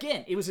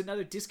 again, it was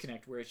another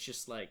disconnect where it's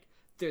just like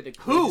they're the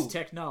greatest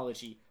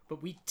technology,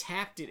 but we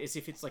tapped it as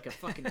if it's like a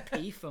fucking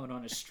payphone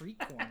on a street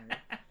corner.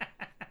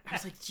 I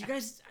was like, you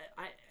guys,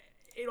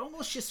 it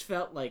almost just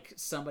felt like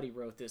somebody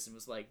wrote this and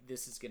was like,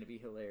 this is going to be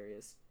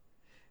hilarious.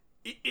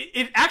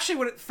 It actually,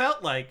 what it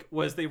felt like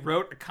was they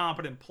wrote a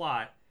competent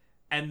plot,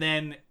 and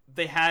then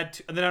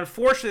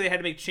unfortunately they had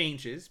to make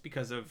changes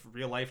because of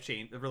real life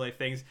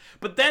things.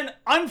 But then,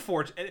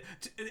 unfortunately,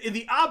 in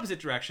the opposite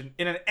direction,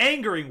 in an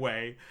angering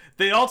way,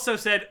 they also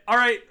said, "All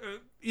right,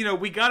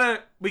 we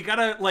gotta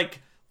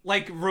like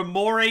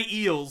remore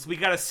eels. We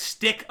gotta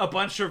stick a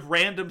bunch of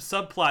random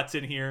subplots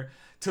in here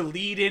to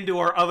lead into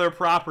our other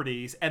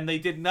properties," and they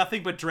did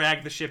nothing but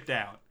drag the ship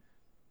down.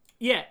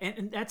 Yeah,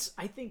 and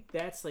I think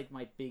that's like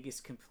my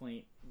biggest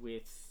complaint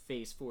with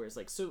Phase 4 is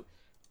like, so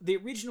the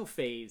original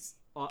Phase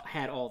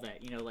had all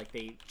that, like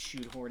they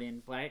shoehorned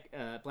in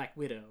Black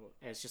Widow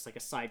as just like a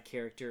side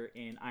character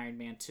in Iron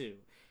Man 2.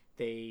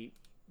 They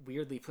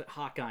weirdly put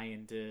Hawkeye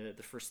into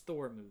the first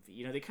Thor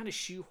movie. They kind of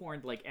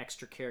shoehorned like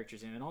extra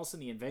characters in, and all of a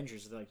sudden the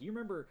Avengers, they're like, you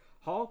remember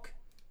Hulk?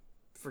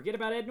 Forget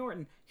about Ed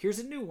Norton. Here's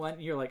a new one.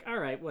 And you're like, all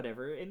right,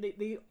 whatever. And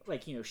they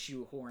like,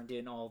 shoehorned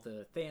in all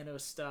the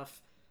Thanos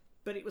stuff,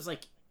 but it was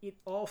like, it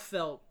all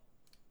felt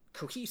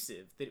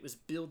cohesive, that it was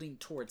building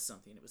towards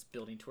something. It was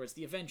building towards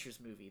the Avengers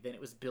movie. Then it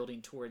was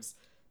building towards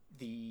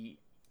the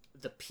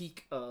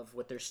peak of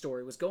what their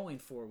story was going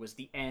for, was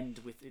the end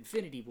with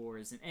Infinity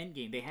Wars and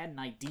Endgame. They had an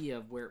idea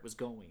of where it was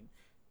going.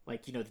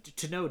 Like,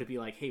 to be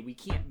like, hey, we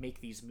can't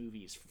make these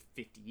movies for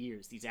 50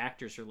 years. These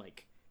actors are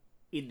like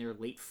in their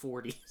late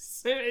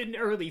 40s and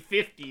early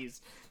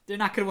 50s. They're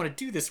not going to want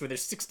to do this when they're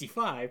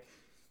 65.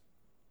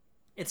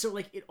 And so,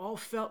 like, it all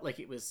felt like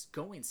it was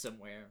going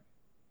somewhere.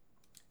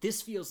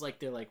 This feels like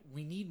they're like,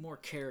 we need more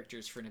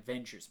characters for an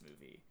Avengers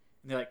movie.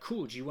 And they're like,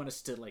 cool, do you want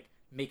us to, like,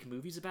 make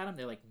movies about them?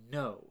 They're like,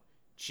 no.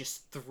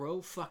 Just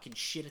throw fucking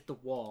shit at the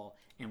wall,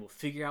 and we'll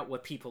figure out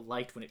what people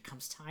liked when it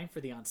comes time for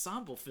the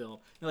ensemble film.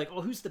 And they're like,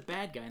 oh, who's the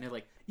bad guy? And they're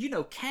like,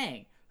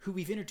 Kang, who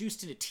we've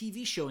introduced in a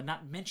TV show and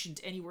not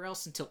mentioned anywhere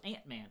else until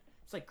Ant-Man.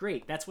 It's like,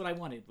 great, that's what I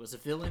wanted, was a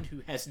villain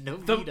who has no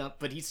lead up,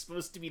 but he's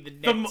supposed to be the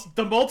next...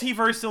 The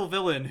multiversal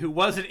villain who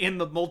wasn't in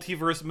the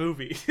multiverse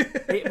movie.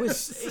 It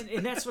was,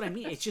 and that's what I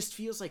mean. It just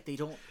feels like they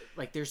don't,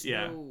 like, there's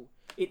no...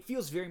 It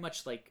feels very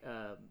much like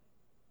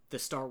the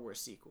Star Wars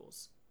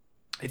sequels.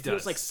 It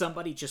feels like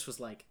somebody just was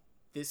like,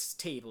 this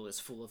table is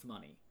full of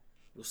money.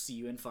 We'll see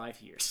you in 5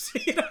 years.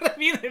 You know what I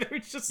mean? They're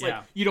just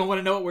like, you don't want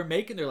to know what we're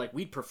making? They're like,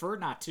 we'd prefer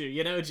not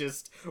to,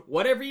 just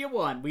whatever you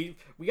want. We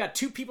got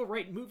 2 people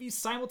writing movies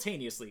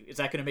simultaneously. Is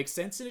that going to make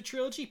sense in a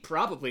trilogy?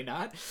 Probably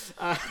not.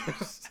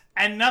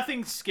 And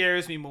nothing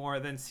scares me more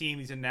than seeing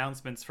these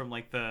announcements from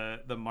like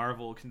the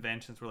Marvel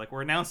conventions where like,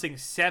 we're announcing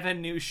 7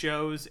 new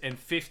shows and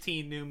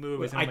 15 new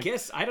movies. I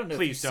guess, I don't know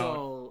if you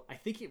saw, I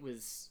think it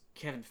was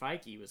Kevin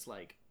Feige was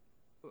like,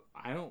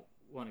 I don't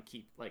want to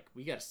keep, like,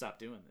 we got to stop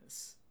doing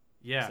this.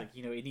 Yeah. It's like,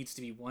 it needs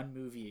to be 1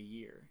 movie a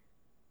year.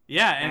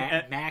 Yeah.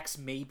 And max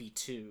maybe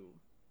 2.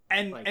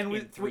 And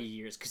in 3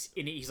 years. Because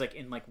he's like,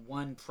 in like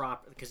one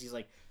prop, because he's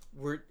like,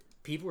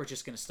 people are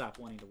just going to stop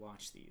wanting to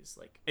watch these.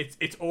 Like,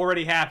 it's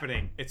already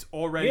happening. It's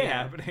already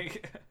happening.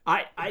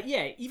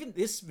 Even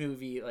this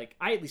movie, like,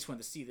 I at least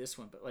wanted to see this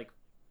one, but like,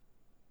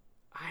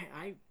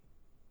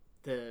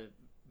 the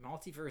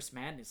Multiverse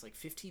Madness, like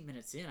 15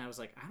 minutes in, I was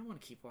like, I don't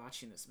want to keep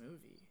watching this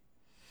movie.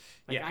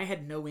 Like, I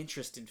had no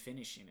interest in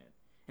finishing it.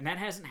 And that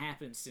hasn't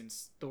happened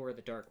since Thor: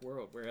 The Dark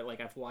World, where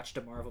like I've watched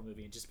a Marvel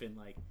movie and just been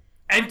like,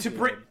 to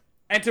bring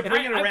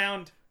it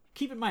around.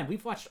 Keep in mind,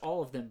 we've watched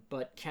all of them,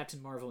 but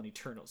Captain Marvel and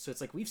Eternals. So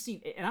it's like we've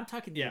seen, and I'm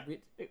talking.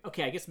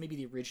 Okay, I guess maybe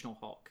the original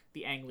Hulk,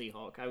 the Ang Lee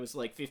Hulk. I was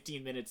like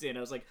 15 minutes in, I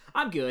was like,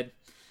 I'm good.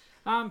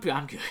 I'm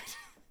good.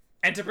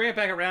 And to bring it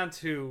back around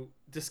to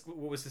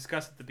what was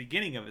discussed at the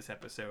beginning of this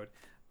episode,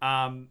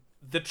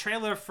 the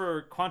trailer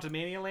for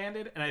Quantumania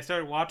landed, and I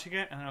started watching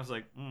it, and I was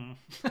like,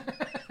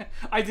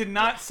 I did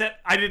not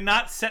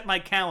set my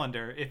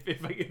calendar.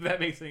 If that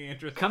makes any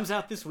interest. Comes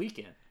out this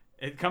weekend.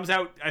 It comes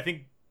out, I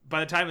think, by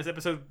the time this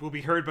episode will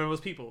be heard by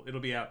most people, it'll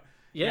be out.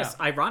 Yes,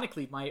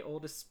 ironically, one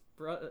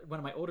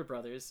of my older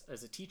brothers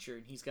is a teacher,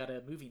 and he's got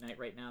a movie night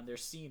right now, and they're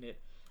seeing it.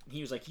 And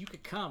he was like, you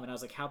could come. And I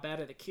was like, how bad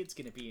are the kids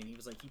going to be? And he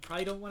was like, you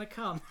probably don't want to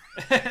come.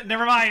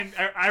 Never mind.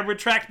 I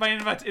retract my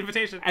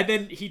invitation. And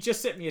then he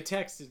just sent me a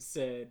text and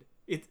said,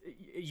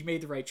 you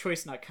made the right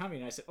choice not coming.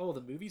 And I said, oh, the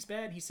movie's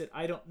bad? He said,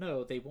 I don't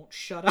know. They won't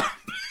shut up.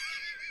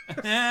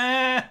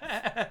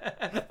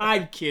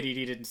 I'm kidding.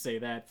 He didn't say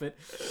that, but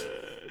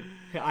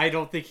I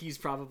don't think he's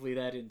probably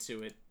that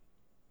into it.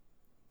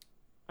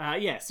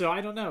 Yeah, so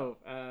I don't know.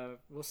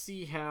 We'll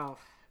see how...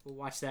 We'll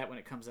watch that when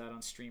it comes out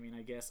on streaming,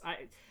 I guess.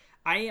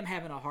 I am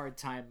having a hard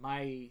time.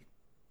 My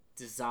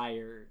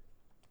desire,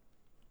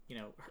 you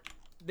know,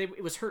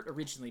 it was hurt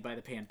originally by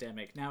the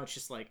pandemic. Now it's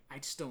just like, I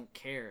just don't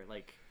care.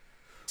 Like,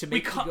 to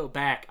make me go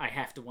back, I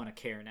have to want to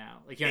care now.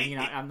 Like, you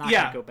know what I mean? I'm not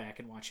going to go back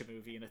and watch a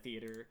movie in a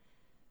theater.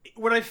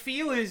 What I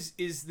feel is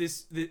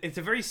this, it's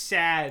a very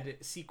sad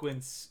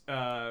sequence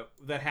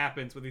that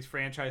happens with these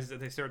franchises that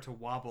they start to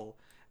wobble,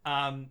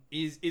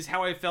 is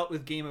how I felt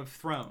with Game of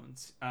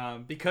Thrones.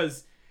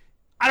 Because...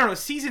 I don't know,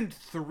 season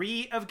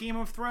 3 of Game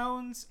of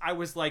Thrones, I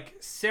was like,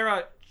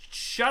 Sarah,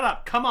 shut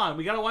up. Come on.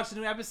 We got to watch the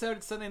new episode.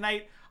 It's Sunday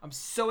night. I'm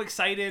so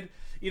excited.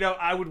 You know,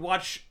 I would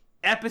watch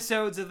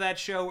episodes of that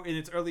show in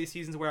its early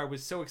seasons where I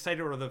was so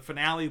excited, or the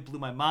finale blew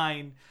my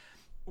mind.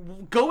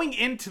 Going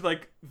into,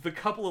 like, the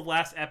couple of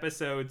last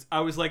episodes,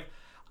 I was like,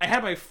 I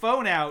had my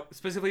phone out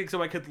specifically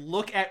so I could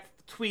look at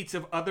tweets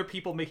of other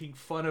people making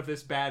fun of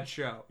this bad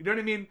show. You know what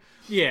I mean?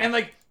 Yeah. And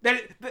like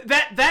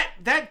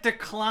that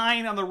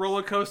decline on the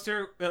roller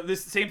coaster.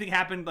 This same thing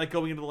happened like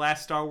going into the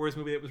last Star Wars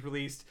movie that was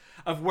released,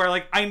 of where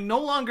like I no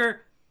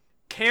longer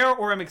care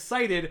or am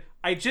excited.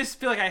 I just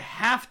feel like I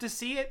have to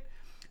see it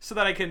so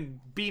that I can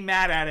be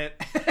mad at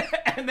it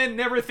and then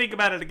never think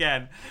about it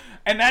again.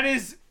 And that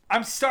is,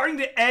 I'm starting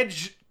to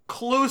edge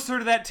closer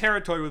to that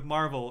territory with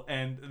Marvel,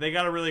 and they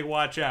got to really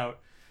watch out.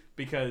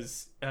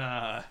 Because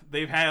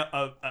they've had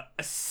a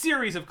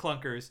series of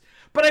clunkers.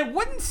 But I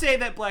wouldn't say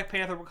that Black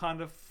Panther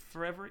Wakanda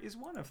Forever is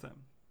one of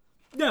them.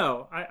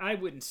 No, I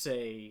wouldn't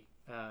say...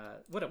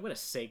 What a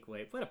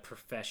segue. What a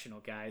professional,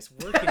 guys.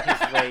 Working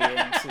his way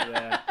into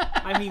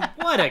that. I mean,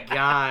 what a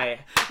guy.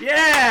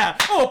 Yeah!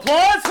 Oh,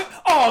 applause!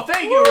 Oh,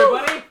 thank you,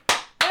 everybody!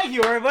 Thank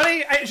you,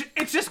 everybody!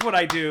 It's just what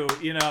I do,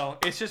 you know?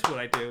 It's just what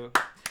I do.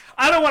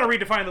 I don't want to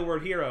redefine the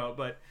word hero,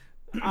 but...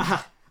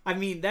 I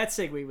mean, that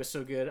segue was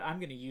so good, I'm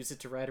going to use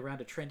it to ride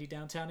around a trendy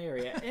downtown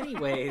area.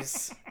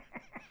 Anyways,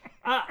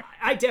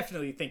 I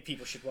definitely think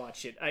people should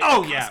watch it.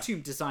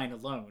 Costume design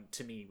alone,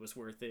 to me, was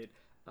worth it.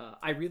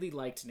 I really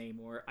liked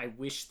Namor. I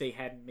wish they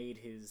hadn't made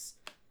his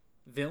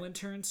villain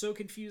turn so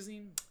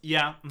confusing.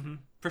 Yeah,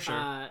 for sure.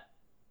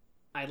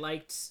 I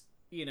liked,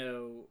 you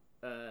know,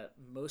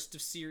 most of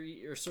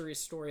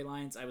Suri's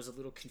storylines. I was a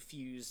little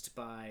confused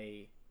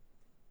by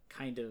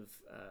kind of...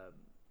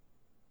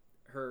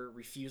 her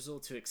refusal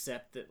to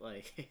accept that,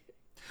 like...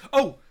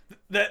 Oh,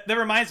 that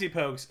reminds me,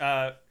 Pokes.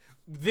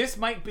 This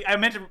might be... I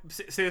meant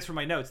to say this from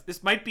my notes.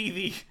 This might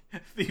be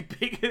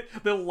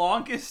the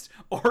longest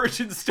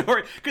origin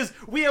story. Because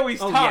we always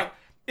talk... Yeah.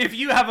 If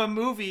you have a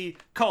movie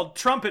called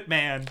Trumpet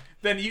Man,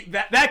 then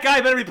that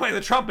guy better be playing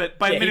the trumpet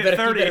by minute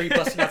 30. He better be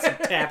busting out some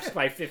taps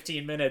by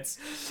 15 minutes.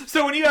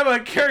 So when you have a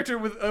character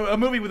with a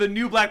movie with a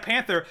new Black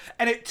Panther,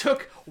 and it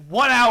took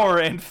 1 hour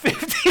and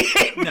 15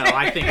 minutes. No,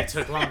 I think it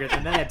took longer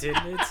than that,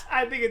 didn't it?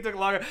 I think it took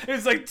longer. It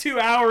was like 2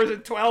 hours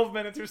and 12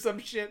 minutes or some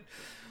shit.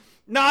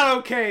 Not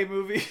okay,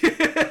 movie.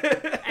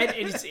 and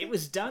it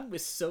was done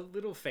with so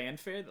little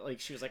fanfare that, like,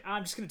 she was like,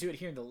 I'm just going to do it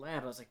here in the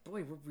lab. I was like,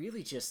 boy, we're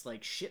really just,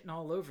 like, shitting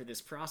all over this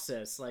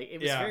process. Like,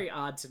 it was very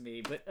odd to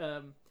me. But,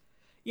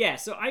 yeah,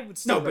 so I would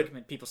still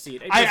recommend people see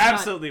it. I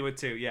absolutely would,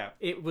 too, yeah.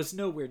 It was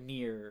nowhere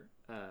near,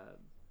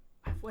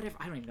 whatever,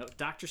 I don't even know,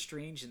 Doctor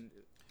Strange and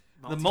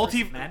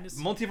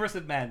Multiverse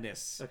of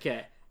Madness.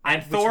 Okay.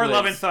 And Thor,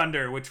 Love and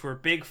Thunder, which were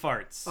big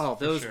farts. Oh,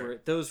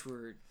 those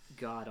were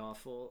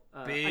god-awful.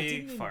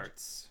 Big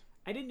farts.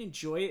 I didn't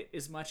enjoy it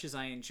as much as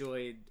I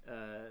enjoyed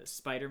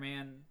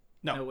Spider-Man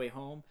No Way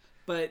Home,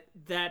 but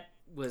that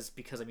was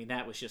because, I mean,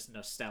 that was just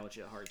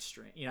nostalgia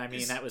heartstring. You know what I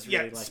mean? That was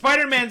really like...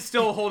 Spider-Man's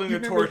still holding the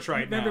torch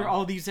right now. Remember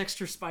all these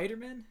extra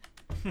Spider-Men?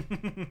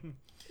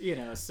 You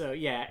know, so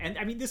yeah. And,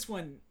 I mean, this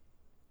one,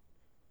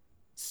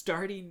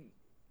 starting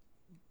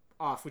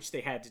off, which they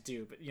had to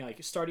do, but, you know,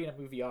 like, starting a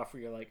movie off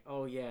where you're like,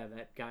 oh, yeah,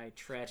 that guy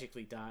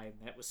tragically died,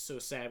 and that was so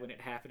sad when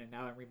it happened, and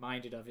now I'm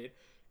reminded of it.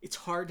 It's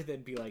hard to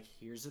then be like,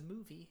 here's a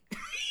movie.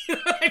 You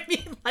know what I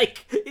mean?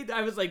 Like,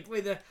 I was like,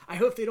 boy, I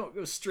hope they don't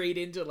go straight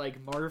into,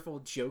 like, Marvel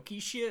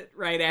jokey shit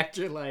right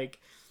after, like,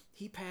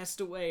 he passed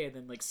away, and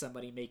then, like,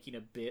 somebody making a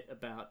bit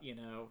about, you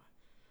know,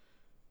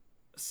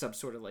 some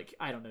sort of, like,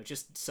 I don't know,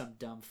 just some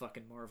dumb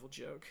fucking Marvel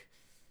joke.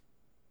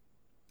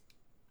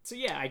 So,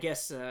 yeah, I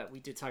guess we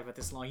did talk about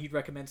this long. You'd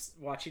recommend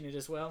watching it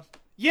as well?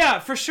 Yeah,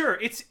 for sure.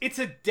 It's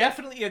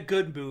definitely a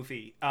good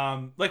movie.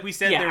 Like we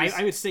said,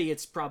 I would say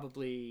it's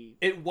probably...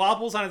 It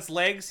wobbles on its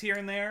legs here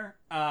and there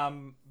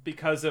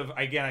because of,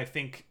 again, I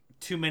think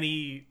too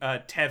many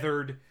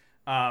tethered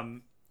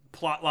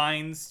plot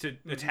lines to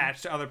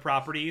attach to other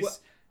properties. Well,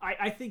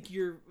 I think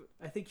your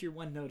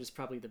one note is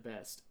probably the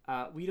best.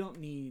 We don't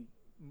need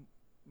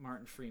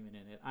Martin Freeman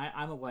in it.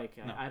 I'm a white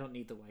guy. No. I don't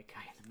need the white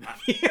guy in the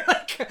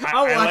movie.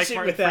 I'll watch like it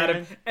Martin without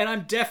Freeman. him, and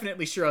I'm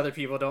definitely sure other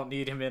people don't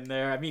need him in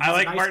there. I mean, I he's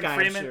like a nice Martin guy,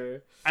 Freeman. I'm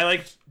sure. I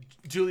like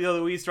Julia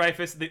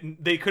Louis-Dreyfus.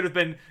 They could have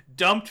been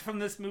dumped from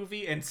this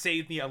movie and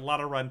saved me a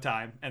lot of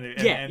runtime.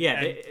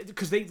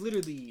 Because they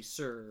literally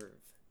serve.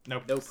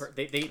 Nope.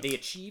 They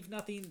achieve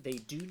nothing. They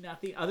do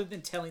nothing other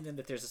than telling them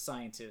that there's a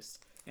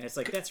scientist. And it's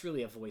like, that's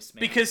really a voicemail.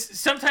 Because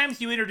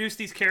sometimes you introduce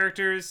these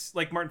characters,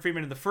 like Martin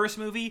Freeman in the first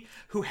movie,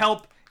 who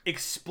help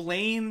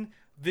explain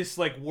this,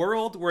 like,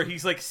 world where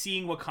he's, like,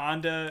 seeing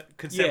Wakanda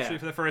conceptually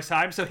for the first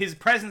time. So his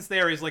presence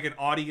there is like an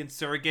audience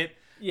surrogate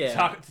to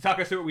talk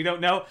us through what we don't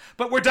know.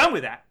 But we're done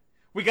with that.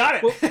 We got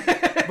it. Well,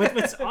 but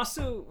what's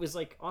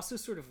also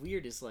sort of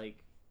weird is,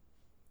 like,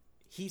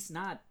 he's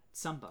not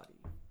somebody.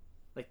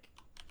 Like,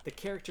 the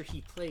character he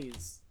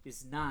plays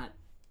is not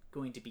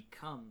going to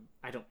become,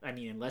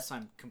 unless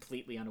I'm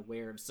completely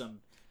unaware of some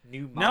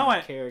new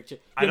character.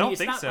 I don't it's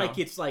think not so.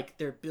 It's like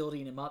they're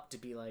building him up to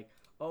be like,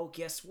 oh,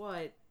 guess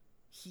what?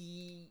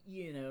 He,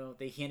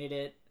 they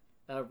hinted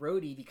at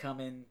Rhodey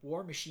becoming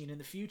War Machine in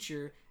the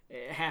future.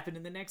 It happened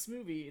in the next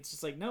movie. It's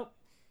just like, nope.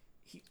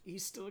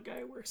 He's still a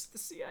guy who works at the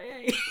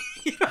CIA.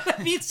 You know what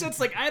I mean? So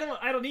it's like, I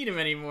don't need him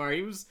anymore.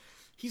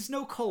 He's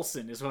no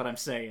Coulson, is what I'm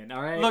saying.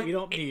 All right, Look, we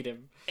don't need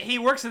him. He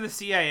works at the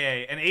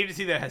CIA, an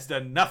agency that has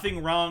done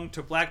nothing wrong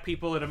to black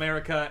people in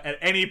America at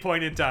any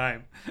point in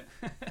time.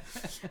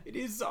 It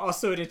is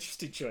also an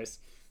interesting choice.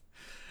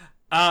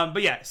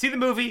 But yeah, see the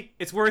movie.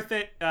 It's worth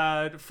it.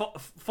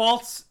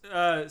 Faults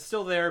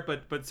still there,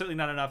 but certainly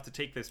not enough to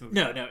take this movie.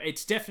 No,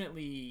 it's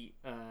definitely.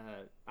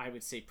 I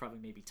would say probably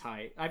maybe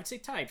tied. I would say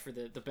tied for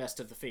the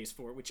best of the Phase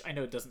 4, which I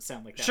know doesn't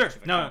sound like that much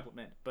of a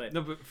compliment, but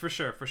for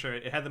sure,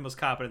 it had the most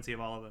competency of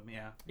all of them.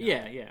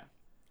 Yeah.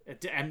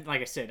 And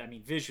like I said,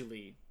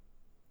 visually,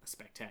 a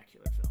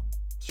spectacular film.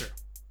 Sure,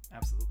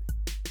 absolutely.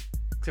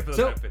 Except for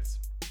the outfits.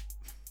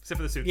 Except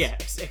for the suits. Yeah,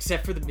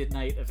 except for the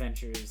Midnight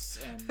Avengers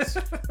and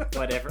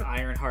whatever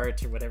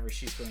Ironheart or whatever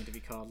she's going to be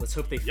called. Let's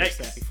hope they fix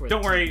that before the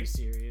TV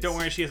series. Don't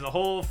worry, she has a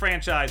whole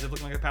franchise of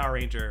looking like a Power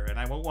Ranger, and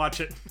I won't watch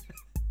it.